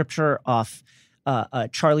reading scripture off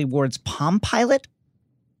Charlie Ward's Palm Pilot.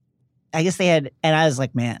 I guess they had, and I was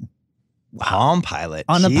like, man. Palm Pilot.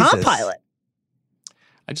 On the Jesus. Palm Pilot.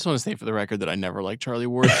 I just want to say for the record that I never liked Charlie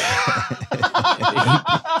Ward.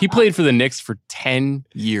 he played for the Knicks for 10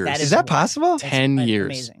 years. Is that possible? 10 years.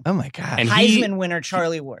 Amazing. Oh my God. And Heisman winner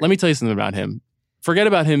Charlie Ward. Let me tell you something about him. Forget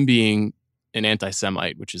about him being an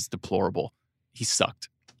anti-Semite, which is deplorable. He sucked.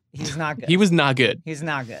 He's not good. He was not good. He's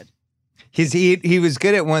not good. He was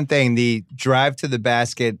good at one thing, the drive to the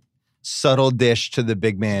basket, subtle dish to the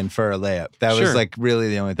big man for a layup. That was like really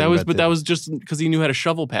the only thing. That was just because he knew how to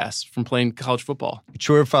shovel pass from playing college football.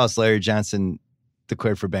 True or false, Larry Johnson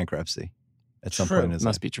declared for bankruptcy at some point in his life.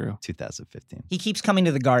 Must be true. 2015. He keeps coming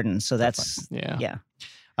to the Garden, so that's yeah.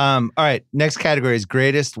 All right, next category is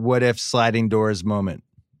greatest what if sliding doors moment.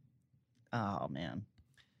 Oh man.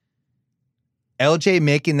 LJ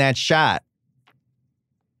making that shot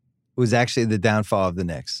was actually the downfall of the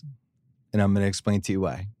Knicks. And I'm going to explain to you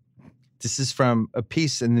why. This is from a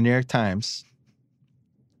piece in the New York Times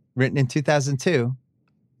written in 2002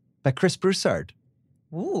 by Chris Broussard.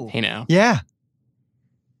 Ooh. Hey now. Yeah.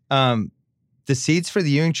 The seeds for the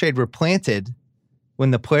Ewing trade were planted when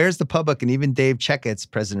the players, the public, and even Dave Checketts,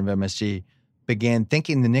 president of MSG, began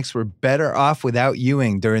thinking the Knicks were better off without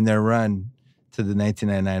Ewing during their run to the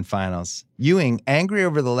 1999 finals. Ewing, angry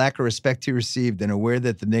over the lack of respect he received and aware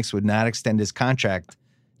that the Knicks would not extend his contract,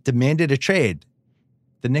 demanded a trade.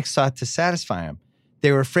 The Knicks sought to satisfy him.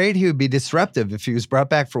 They were afraid he would be disruptive if he was brought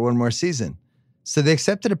back for one more season. So they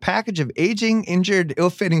accepted a package of aging, injured,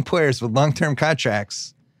 ill-fitting players with long-term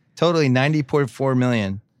contracts, totaling $90.4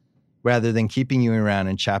 million, rather than keeping Ewing around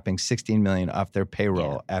and chopping $16 million off their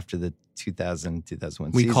payroll after the 2000-2001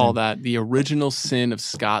 season. We call that the original sin of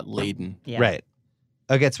Scott Layden. Yeah. Right.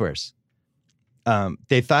 It gets worse.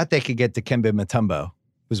 They thought they could get Dikembe Mutombo.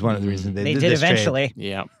 Was one of the reasons they did this eventually. Trade.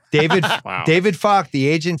 Yeah. David Falk, the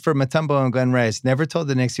agent for Mutombo and Glenn Rice, never told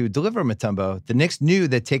the Knicks he would deliver Mutombo. The Knicks knew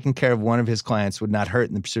that taking care of one of his clients would not hurt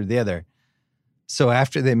in the pursuit of the other. So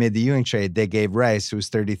after they made the Ewing trade, they gave Rice, who was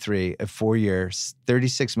 33, a 4-year,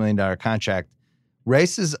 $36 million contract.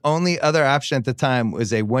 Rice's only other option at the time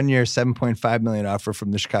was a 1-year, $7.5 million offer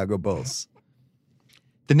from the Chicago Bulls.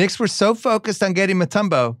 The Knicks were so focused on getting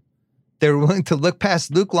Mutombo, they were willing to look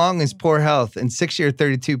past Luke Long's poor health and 6-year,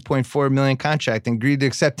 $32.4 million contract and agreed to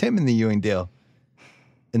accept him in the Ewing deal.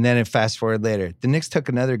 And then fast forward later, the Knicks took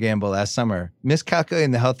another gamble last summer,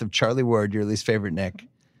 miscalculating the health of Charlie Ward, your least favorite Knick,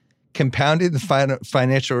 compounded the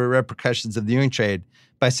financial repercussions of the Ewing trade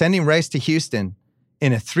by sending Rice to Houston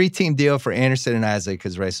in a 3-team deal for Anderson and Isley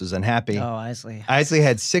because Rice was unhappy. Oh, Isley. Isley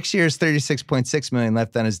had 6 years, $36.6 million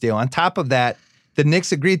left on his deal. On top of that, the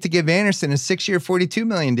Knicks agreed to give Anderson a 6-year, $42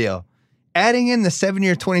 million deal. Adding in the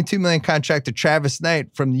 7-year, $22 million contract to Travis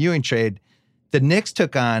Knight from the Ewing trade, the Knicks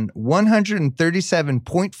took on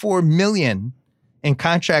 $137.4 million in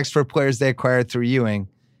contracts for players they acquired through Ewing.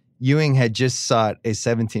 Ewing had just sought a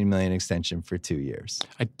 $17 million extension for 2 years.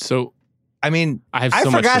 I I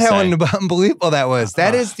forgot how unbelievable that was.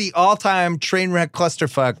 That is the all-time train wreck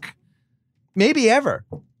clusterfuck, maybe ever.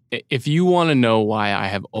 If you want to know why I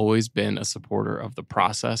have always been a supporter of the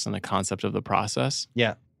process and the concept of the process,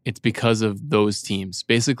 it's because of those teams.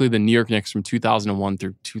 Basically, the New York Knicks from 2001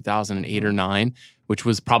 through 2008 or 9, which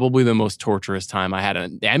was probably the most torturous time I had.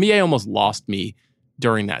 And the NBA almost lost me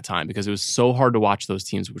during that time because it was so hard to watch those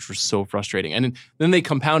teams, which were so frustrating. And then they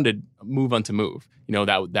compounded move unto move. You know,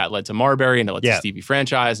 that led to Marbury, and it led to Stevie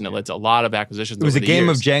Franchise, and it led to a lot of acquisitions. It was a game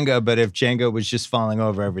years. of Jenga, but if Jenga was just falling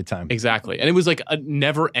over every time. Exactly. And it was like a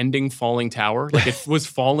never-ending falling tower. Like it was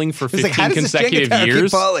falling for 15 how does consecutive this Jenga tower keep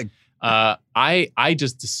years. falling? I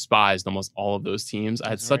just despised almost all of those teams. I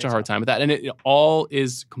had such a hard time with that. And it all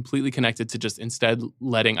is completely connected to just instead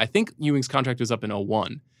letting, I think Ewing's contract was up in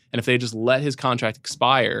 01. And if they just let his contract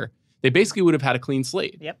expire, they basically would have had a clean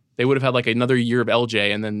slate. Yep. They would have had like another year of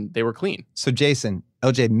LJ and then they were clean. So Jason,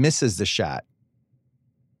 LJ misses the shot.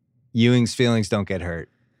 Ewing's feelings don't get hurt.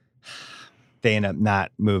 They end up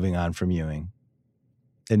not moving on from Ewing.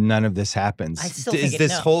 And none of this happens. I still Is think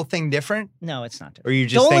this whole thing different? No, it's not different. Or you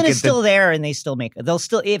just Dolan think is still there and they still make it. They'll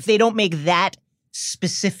still, if they don't make that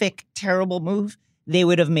specific terrible move, they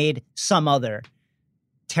would have made some other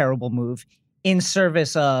terrible move in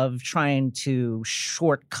service of trying to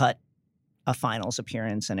shortcut a finals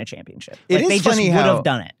appearance and a championship. It is they funny just would how have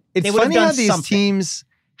done it. It's They would have funny done how these something. teams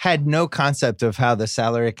had no concept of how the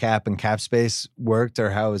salary cap and cap space worked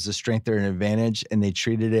or how it was a strength or an advantage, and they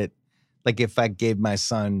treated it like if I gave my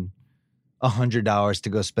son $100 to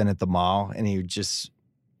go spend at the mall and he would just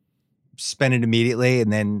spend it immediately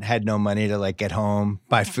and then had no money to like get home,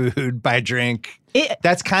 buy food, buy a drink.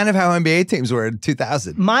 That's kind of how NBA teams were in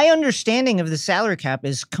 2000. My understanding of the salary cap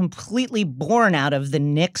is completely born out of the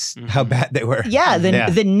Knicks. How bad they were. Yeah,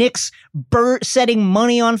 the Knicks setting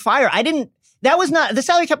money on fire. the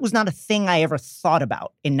salary cap was not a thing I ever thought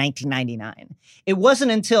about in 1999. It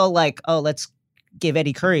wasn't until like, oh, let's give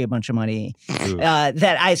Eddie Curry a bunch of money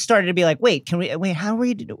that I started to be like, wait, how are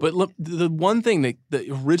we do? But look, the one thing that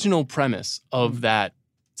the original premise of that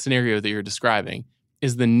scenario that you're describing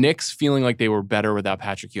is the Knicks feeling like they were better without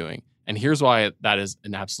Patrick Ewing. And here's why that is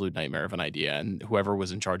an absolute nightmare of an idea, and whoever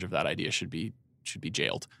was in charge of that idea should be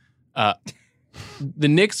jailed. The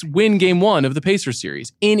Knicks win game 1 of the Pacers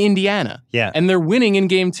series in Indiana. Yeah. And they're winning in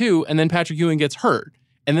game 2, and then Patrick Ewing gets hurt.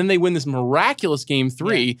 And then they win this miraculous game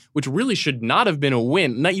 3, which really should not have been a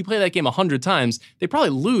win. You play that game 100 times, they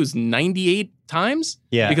probably lose 98 times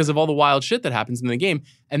because of all the wild shit that happens in the game.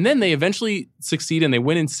 And then they eventually succeed and they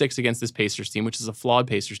win in 6 against this Pacers team, which is a flawed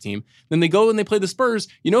Pacers team. Then they go and they play the Spurs.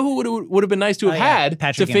 You know who would have been nice to have had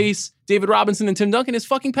Patrick to face David Robinson and Tim Duncan is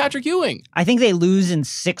fucking Patrick Ewing. I think they lose in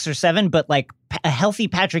 6 or 7, but like a healthy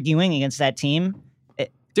Patrick Ewing against that team,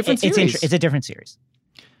 Different series. It's a different series.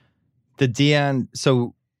 The Dion,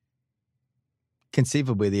 so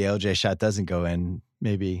conceivably the LJ shot doesn't go in,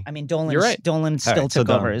 maybe. I mean, Dolan You're right. still took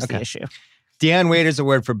over is the issue. Dion Waiters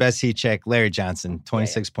award for best heat check, Larry Johnson,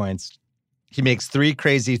 26 points. He makes 3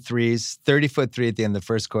 crazy threes, 30-foot 3 at the end of the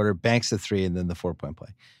first quarter, banks a 3, and then the 4-point play.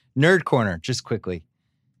 Nerd corner, just quickly.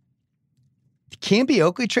 The Camby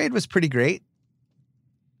Oakley trade was pretty great.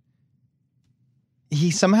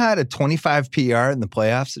 He somehow had a 25 PR in the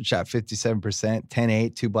playoffs and shot 57%,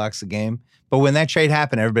 10-8, 2 blocks a game. But when that trade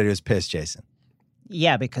happened, everybody was pissed, Jason.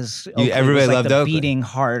 Yeah, because Oakley everybody was like loved the Oakley. beating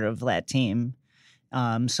heart of that team.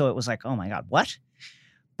 So it was like, oh my God, what?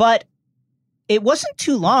 But it wasn't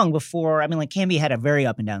too long before, I mean, like Camby had a very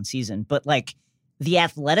up and down season, but like the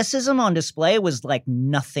athleticism on display was like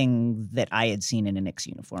nothing that I had seen in a Knicks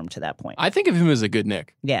uniform to that point. I think of him as a good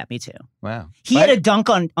Knick. Yeah, me too. Wow. He had a dunk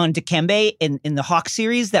on Dikembe in the Hawks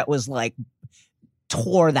series that was like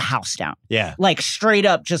tore the house down. Yeah. Like straight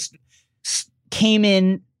up just came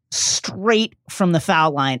in straight from the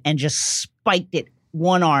foul line and just spiked it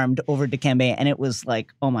one-armed over Dikembe, and it was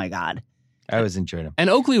like, oh my God. I always enjoyed him. And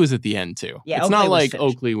Oakley was at the end too. Yeah, it's Oakley not was like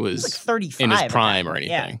finished. Oakley He was was like 35 in his at prime that or point.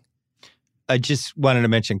 anything. I just wanted to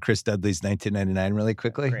mention Chris Dudley's 1999 really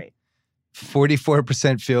quickly. Great.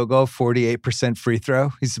 44% field goal, 48% free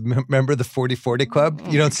throw. He's a member of the 40-40 club.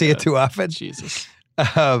 You don't see it too often. Jesus.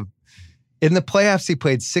 In the playoffs, he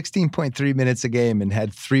played 16.3 minutes a game and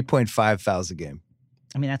had 3.5 fouls a game.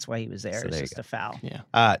 I mean, that's why he was there. So It's there you just a foul.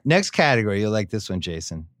 Yeah. Next category, you'll like this one,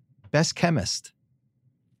 Jason. Best chemist.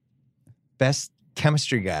 Best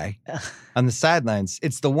chemistry guy on the sidelines.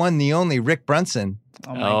 It's the one, the only Rick Brunson.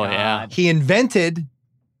 Oh my Oh, God. yeah. He invented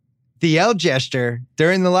the L gesture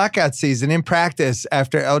during the lockout season in practice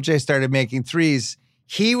after LJ started making threes.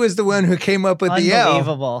 He was the one who came up with the L.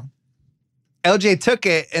 Unbelievable. LJ took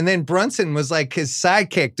it, and then Brunson was like his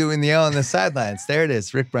sidekick doing the L on the sidelines. There it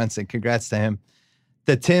is, Rick Brunson. Congrats to him.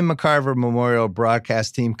 The Tim McCarver Memorial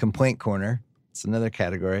Broadcast Team Complaint Corner. It's another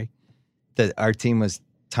category. Our team was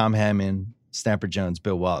Tom Hammond, Snapper Jones,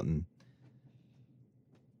 Bill Walton.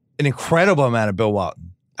 An incredible amount of Bill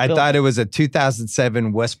Walton. I thought it was a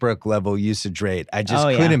 2007 Westbrook level usage rate. I just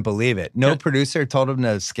couldn't believe it. No producer told him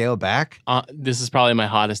to scale back. This is probably my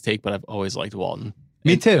hottest take, but I've always liked Walton.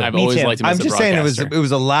 Me too. I've always liked him as I'm a just saying it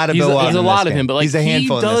was a lot of Bill Walton. There's a in lot this of him, game. but like he's a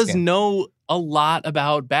handful he in this does game. know a lot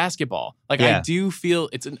about basketball. Like I do feel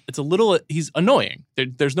it's a little. He's annoying.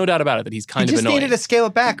 There's no doubt about it that he's kind He of just annoying. needed to scale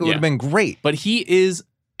it back. It would have been great. But he is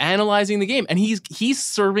analyzing the game, and he's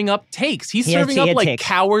serving up takes. He's serving up like takes.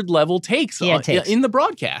 coward level takes in the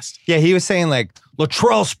broadcast. Yeah, he was saying like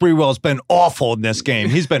Latrell Sprewell's been awful in this game.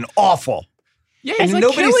 He's been awful. Yeah, and he's like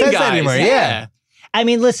nobody killing says guys. that anymore. Yeah. I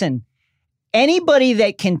mean, listen, anybody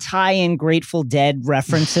that can tie in Grateful Dead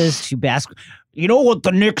references to basketball, you know what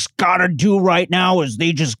the Knicks gotta do right now is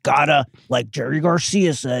they just gotta, like Jerry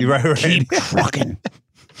Garcia said, keep trucking.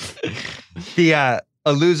 A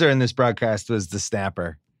loser in this broadcast was the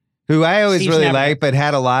Snapper, who I always Steve really Snapper. liked, but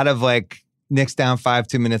had a lot of like Knicks down 5,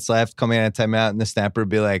 2 minutes left, coming out of timeout, and the Snapper would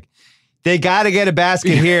be like, they got to get a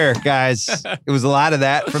basket here, guys. It was a lot of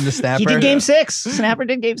that from the Snapper. He did game 6. Snapper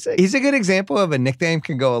did game 6. He's a good example of a nickname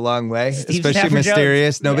can go a long way, Steve especially Snapper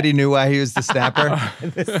mysterious. Jones. Nobody knew why he was the Snapper.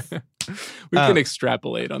 We can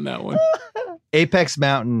extrapolate on that one. Apex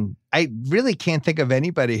Mountain. I really can't think of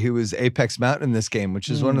anybody who was Apex Mountain in this game, which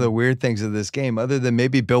is one of the weird things of this game, other than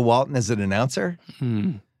maybe Bill Walton as an announcer.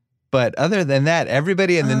 But other than that,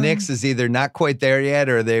 everybody in the Knicks is either not quite there yet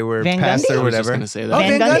or they were Van past Gundy? or I was just whatever. going to say that. Oh,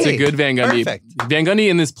 Van Gundy. It's a good Van Gundy. Perfect. Van Gundy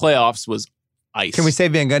in this playoffs was ice. Can we say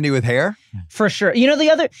Van Gundy with hair? For sure. You know, the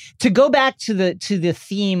other, to go back to the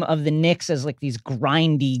theme of the Knicks as like these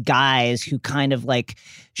grindy guys who kind of like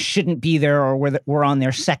shouldn't be there or were on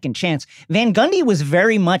their second chance. Van Gundy was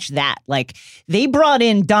very much that. Like they brought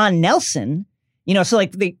in Don Nelson, you know, so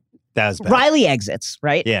like That was bad. Riley exits,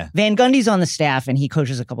 right? Yeah. Van Gundy's on the staff and he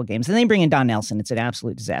coaches a couple games. Then they bring in Don Nelson. It's an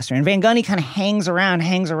absolute disaster. And Van Gundy kind of hangs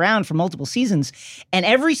around for multiple seasons. And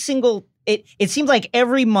every single, it seemed like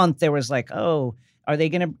every month there was like, oh, who are they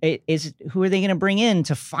going to bring in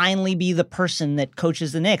to finally be the person that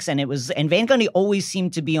coaches the Knicks? And Van Gundy always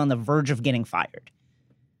seemed to be on the verge of getting fired.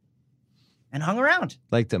 And hung around.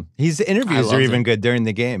 Liked him. His interviews are even good during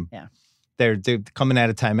the game. Yeah. They're coming out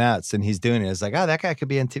of timeouts and he's doing it. It's like, oh, that guy could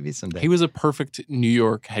be on TV someday. He was a perfect New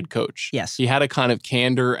York head coach. Yes. He had a kind of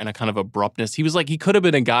candor and a kind of abruptness. He was like, he could have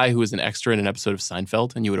been a guy who was an extra in an episode of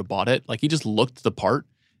Seinfeld and you would have bought it. Like he just looked the part.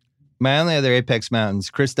 My only other Apex Mountains,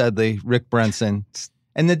 Chris Dudley, Rick Brunson,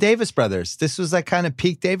 and the Davis brothers. This was like kind of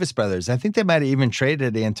peak Davis brothers. I think they might have even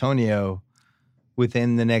traded Antonio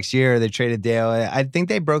within the next year. They traded Dale. I think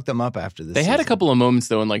they broke them up after this. They had a couple of moments,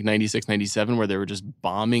 though, in like 96, 97, where they were just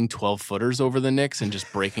bombing 12-footers over the Knicks and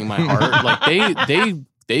just breaking my heart. Like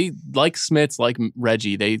they like Smits, like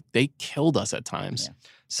Reggie, they killed us at times. Yeah.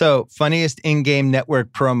 So, funniest in-game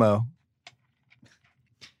network promo.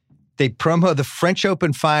 They promo the French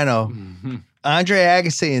Open final. Mm-hmm. Andre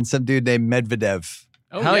Agassi and some dude named Medvedev.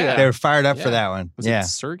 Oh, Hell yeah. They were fired up for that one. Was it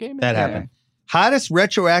Sergey? That happened. Hottest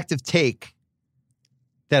retroactive take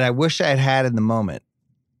that I wish I had had in the moment.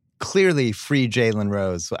 Clearly, free Jalen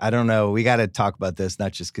Rose. I don't know. We got to talk about this,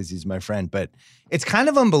 not just because he's my friend, but it's kind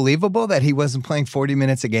of unbelievable that he wasn't playing 40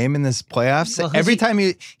 minutes a game in this playoffs. Well, Every time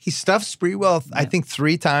he stuffed Sprewell, I think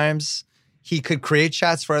 3 times. He could create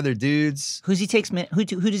shots for other dudes. Who does he take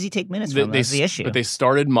minutes from? That's the issue. But they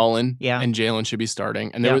started Mullen, Yeah. and Jalen should be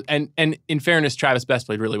starting. And there was, and in fairness, Travis Best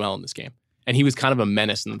played really well in this game, and he was kind of a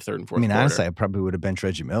menace in the third and fourth. quarter. Honestly, I probably would have benched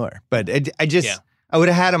Reggie Miller, but I would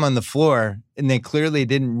have had him on the floor, and they clearly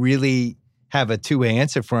didn't really have a two-way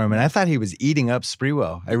answer for him. And I thought he was eating up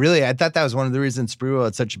Sprewell. I thought that was one of the reasons Sprewell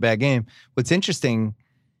had such a bad game. What's interesting,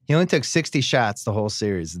 he only took 60 shots the whole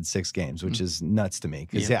series in 6 games, which is nuts to me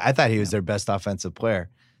because I thought he was their best offensive player.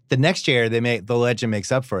 The next year, the legend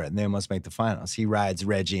makes up for it, and they almost make the finals. He rides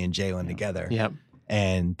Reggie and Jalen together. Yep.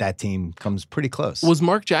 And that team comes pretty close. Was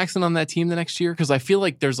Mark Jackson on that team the next year? Because I feel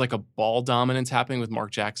like there's like a ball dominance happening with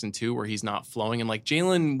Mark Jackson too, where he's not flowing. And like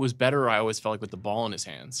Jalen was better, I always felt like, with the ball in his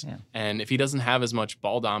hands. Yeah. And if he doesn't have as much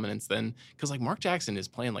ball dominance, then because like Mark Jackson is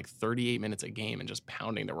playing like 38 minutes a game and just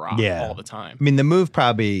pounding the rock all the time. I mean, the move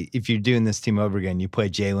probably, if you're doing this team over again, you play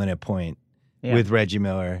Jalen at point with Reggie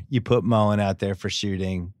Miller. You put Mullen out there for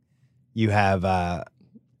shooting. You have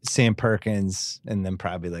Sam Perkins and then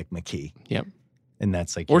probably like McKee. Yep. And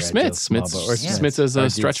that's like or Smits as a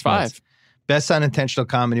stretch 5. Best unintentional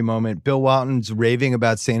comedy moment. Bill Walton's raving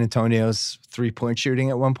about San Antonio's 3-point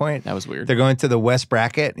shooting at one point. That was weird. They're going to the West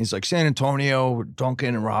bracket. And he's like, San Antonio,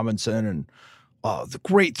 Duncan and Robinson, and the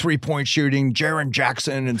great 3-point shooting, Jaren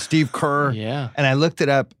Jackson and Steve Kerr. Yeah. And I looked it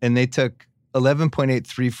up, and they took 11.8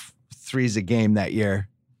 threes a game that year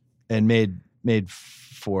and made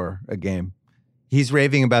 4 a game. He's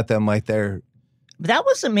raving about them like they're that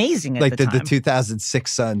was amazing at like the time. the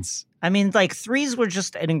 2006 Suns. I mean, like threes were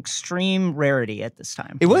just an extreme rarity at this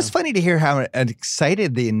time. It was funny to hear how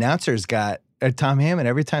excited the announcers got at Tom Hammond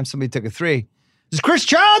every time somebody took a 3. It's Chris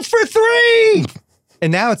Childs for 3!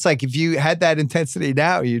 And now it's like if you had that intensity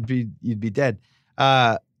now, you'd be dead.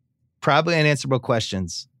 Probably unanswerable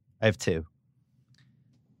questions. I have 2.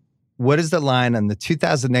 What is the line on the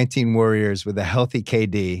 2019 Warriors with a healthy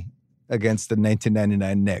KD against the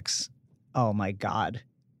 1999 Knicks? Oh my God.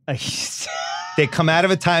 They come out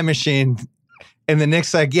of a time machine and the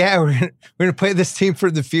Knicks like, yeah, we're gonna play this team for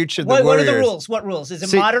the future. What are the rules? What rules? Is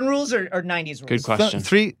it modern rules or 90s rules? Good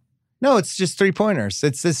question. No, it's just 3-pointers.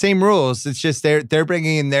 It's the same rules. It's just they're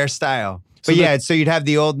bringing in their style. So so you'd have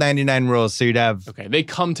the old 99 rules. So you'd have they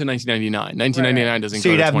come to 1999. 1999 doesn't. So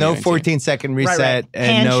go you'd to have no 14-second reset and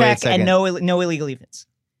hand no check 8-second. and no illegal evens,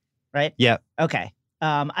 right? Yeah. Okay.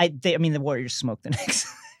 The Warriors smoked the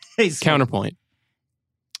Knicks. Counterpoint.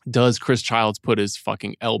 Does Chris Childs put his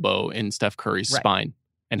fucking elbow in Steph Curry's spine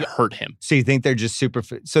and hurt him? So you think they're just super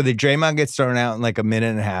fit? So the Draymond gets thrown out in like a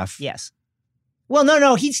minute and a half. Yes. Well,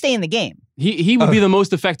 no, he'd stay in the game. He would be the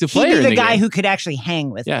most effective player. He'd be the guy game. who could actually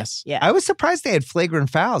hang with. Yes. Yeah. I was surprised they had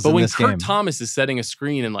flagrant fouls. But when this Kurt game. Thomas is setting a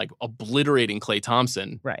screen and like obliterating Klay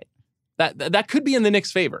Thompson, right? That could be in the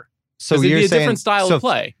Knicks' favor. So it'd you're be a saying, different style of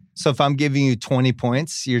play. So if I'm giving you 20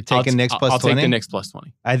 points, you're taking Knicks plus 20? I'll take the Knicks plus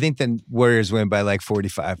 20. I think the Warriors win by like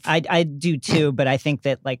 45. I do too, but I think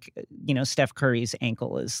that Steph Curry's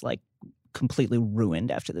ankle is like completely ruined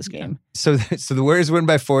after this game. So the Warriors win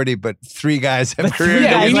by 40, but 3 guys have career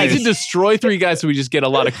Yeah, we games. need to destroy 3 guys so we just get a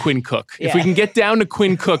lot of Quinn Cook. If we can get down to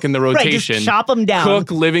Quinn Cook in the rotation, just chop them down. Cook,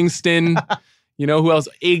 Livingston, who else?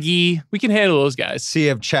 Iggy. We can handle those guys. So you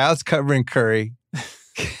have Childs covering Curry.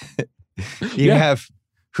 You have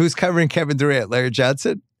who's covering Kevin Durant? Larry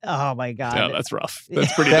Johnson? Oh my God. No, that's rough.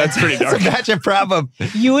 That's pretty dark. That's a matchup problem.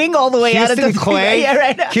 Ewing all the way out of the Clay. Yeah,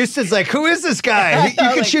 right now. Houston's like, who is this guy? You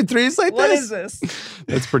can shoot threes like What this? is this?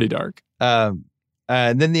 That's pretty dark. And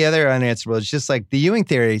then the other unanswerable is just like the Ewing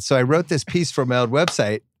theory. So I wrote this piece for my old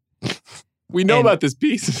website. We know about this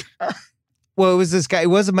piece. Well, it was this guy. It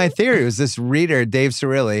wasn't my theory. It was this reader, Dave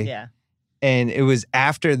Cirilli. Yeah. And it was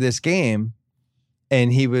after this game.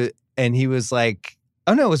 And he was like,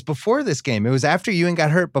 oh no, it was before this game. It was after Ewing got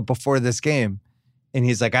hurt, but before this game. And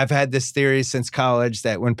he's like, I've had this theory since college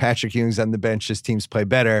that when Patrick Ewing's on the bench, his teams play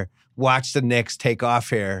better. Watch the Knicks take off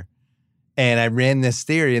here. And I ran this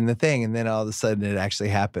theory in the thing, and then all of a sudden it actually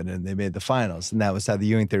happened, and they made the finals. And that was how the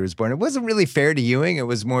Ewing theory was born. It wasn't really fair to Ewing. It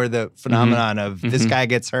was more the phenomenon of this guy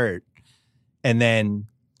gets hurt. And then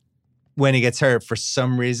when he gets hurt, for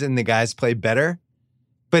some reason, the guys play better.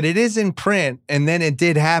 But it is in print, and then it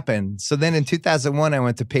did happen. So then in 2001, I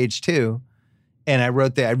went to Page 2, and I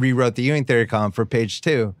rewrote the Ewing theory column for Page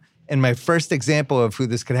 2. And my first example of who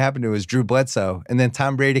this could happen to was Drew Bledsoe. And then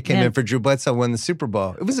Tom Brady came in for Drew Bledsoe, won the Super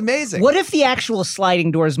Bowl. It was amazing. What if the actual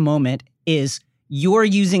sliding doors moment is you're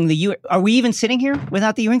using the Ewing? Are we even sitting here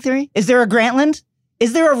without the Ewing theory? Is there a Grantland?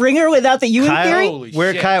 Is there a Ringer without the Ewing theory?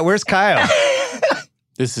 Where's Kyle?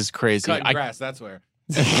 This is crazy. Cutting grass, that's where.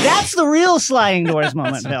 That's the real sliding doors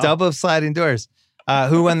moment, Bill. Double of sliding doors.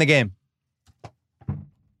 Who won the game?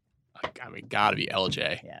 I mean, gotta be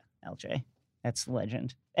LJ. Yeah, LJ. That's the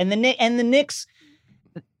legend. And the Knicks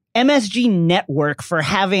MSG Network for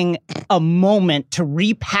having a moment to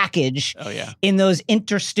repackage in those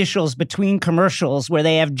interstitials between commercials where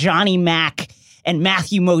they have Johnny Mack and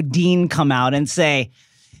Matthew Modine come out and say,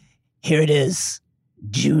 here it is,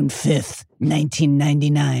 June 5th,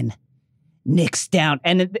 1999. Knicks down.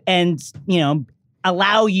 And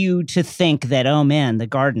allow you to think that, oh man, the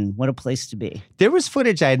Garden, what a place to be. There was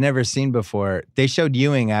footage I had never seen before. They showed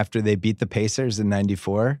Ewing after they beat the Pacers in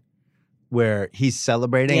 94, where he's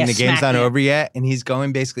celebrating and the game's not over yet, and he's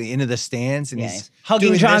going basically into the stands and he's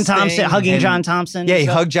hugging John Thompson. Yeah, he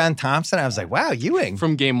hugged John Thompson. I was like, wow, Ewing.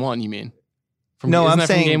 From game 1, you mean? I'm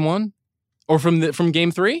saying from game 1? Or from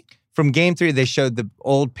game 3? From game 3, they showed the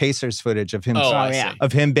old Pacers footage of him.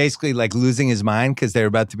 Of him basically like losing his mind because they were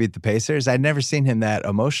about to beat the Pacers. I'd never seen him that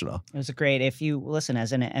emotional. It was great. If you listen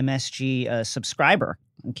as an MSG subscriber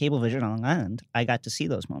on Cablevision on Long Island, I got to see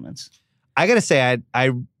those moments. I gotta say,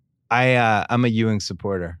 I'm a Ewing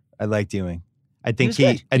supporter. I liked Ewing. I think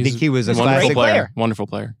he was a wonderful classic Wonderful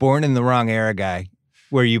player. Born in the wrong era guy.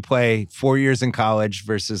 Where you play 4 years in college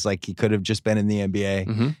versus like he could have just been in the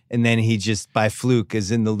NBA. And then he just by fluke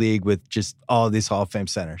is in the league with just all these Hall of Fame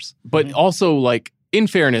centers. But also, like, in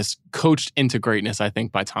fairness, coached into greatness, I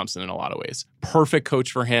think, by Thompson in a lot of ways. Perfect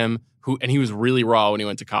coach for him, and he was really raw when he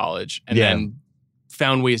went to college and then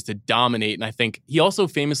found ways to dominate. And I think he also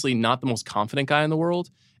famously not the most confident guy in the world.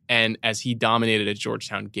 And as he dominated at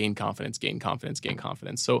Georgetown, gained confidence.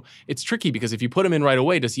 So it's tricky because if you put him in right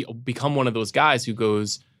away, does he become one of those guys who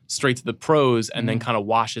goes straight to the pros and then kind of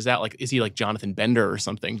washes out? Like, is he like Jonathan Bender or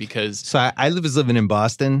something? Because I was living in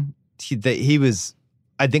Boston. He was,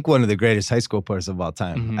 I think, one of the greatest high school players of all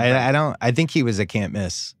time. I think he was a can't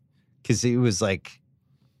miss because he was like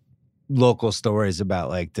local stories about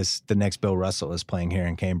like the next Bill Russell is playing here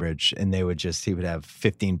in Cambridge, and he would have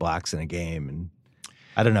 15 blocks in a game and.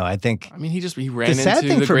 I don't know. I mean, he ran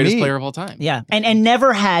into the greatest player of all time. Yeah. And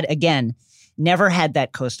never had that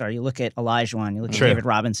co-star. You look at Olajuwon, you look at David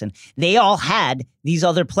Robinson. They all had these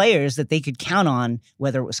other players that they could count on,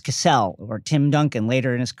 whether it was Cassell or Tim Duncan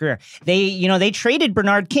later in his career. They traded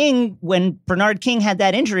Bernard King when Bernard King had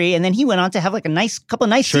that injury, and then he went on to have like a couple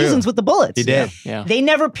nice seasons with the Bullets. He did. Yeah. They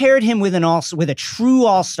never paired him with a true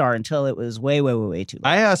all-star until it was way, way, way, way too late.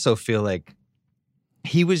 I also feel like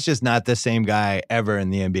he was just not the same guy ever in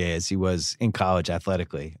the NBA as he was in college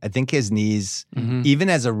athletically. I think his knees, even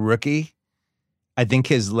as a rookie, I think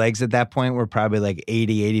his legs at that point were probably like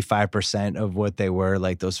 85% of what they were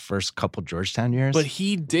like those first couple Georgetown years. But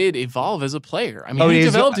he did evolve as a player. I mean, he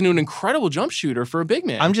developed into an incredible jump shooter for a big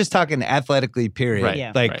man. I'm just talking athletically, period. Right.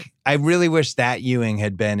 Yeah. Like, I really wish that Ewing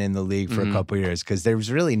had been in the league for a couple years because there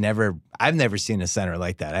was really I've never seen a center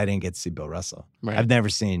like that. I didn't get to see Bill Russell. Right. I've never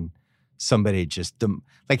seen somebody just,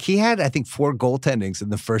 like he had, I think, 4 goaltendings in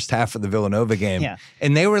the first half of the Villanova game. Yeah.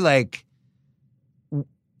 And they were like,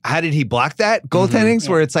 how did he block that? Goaltendings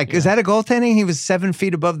where it's like, is that a goaltending? He was 7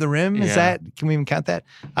 feet above the rim. Is that, can we even count that?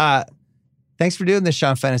 Thanks for doing this,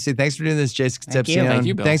 Sean Fennessy. Thanks for doing this, Jason Concepcion. Thank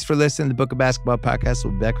you, Bill. Thanks for listening to the Book of Basketball podcast.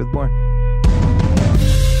 We'll be back with more.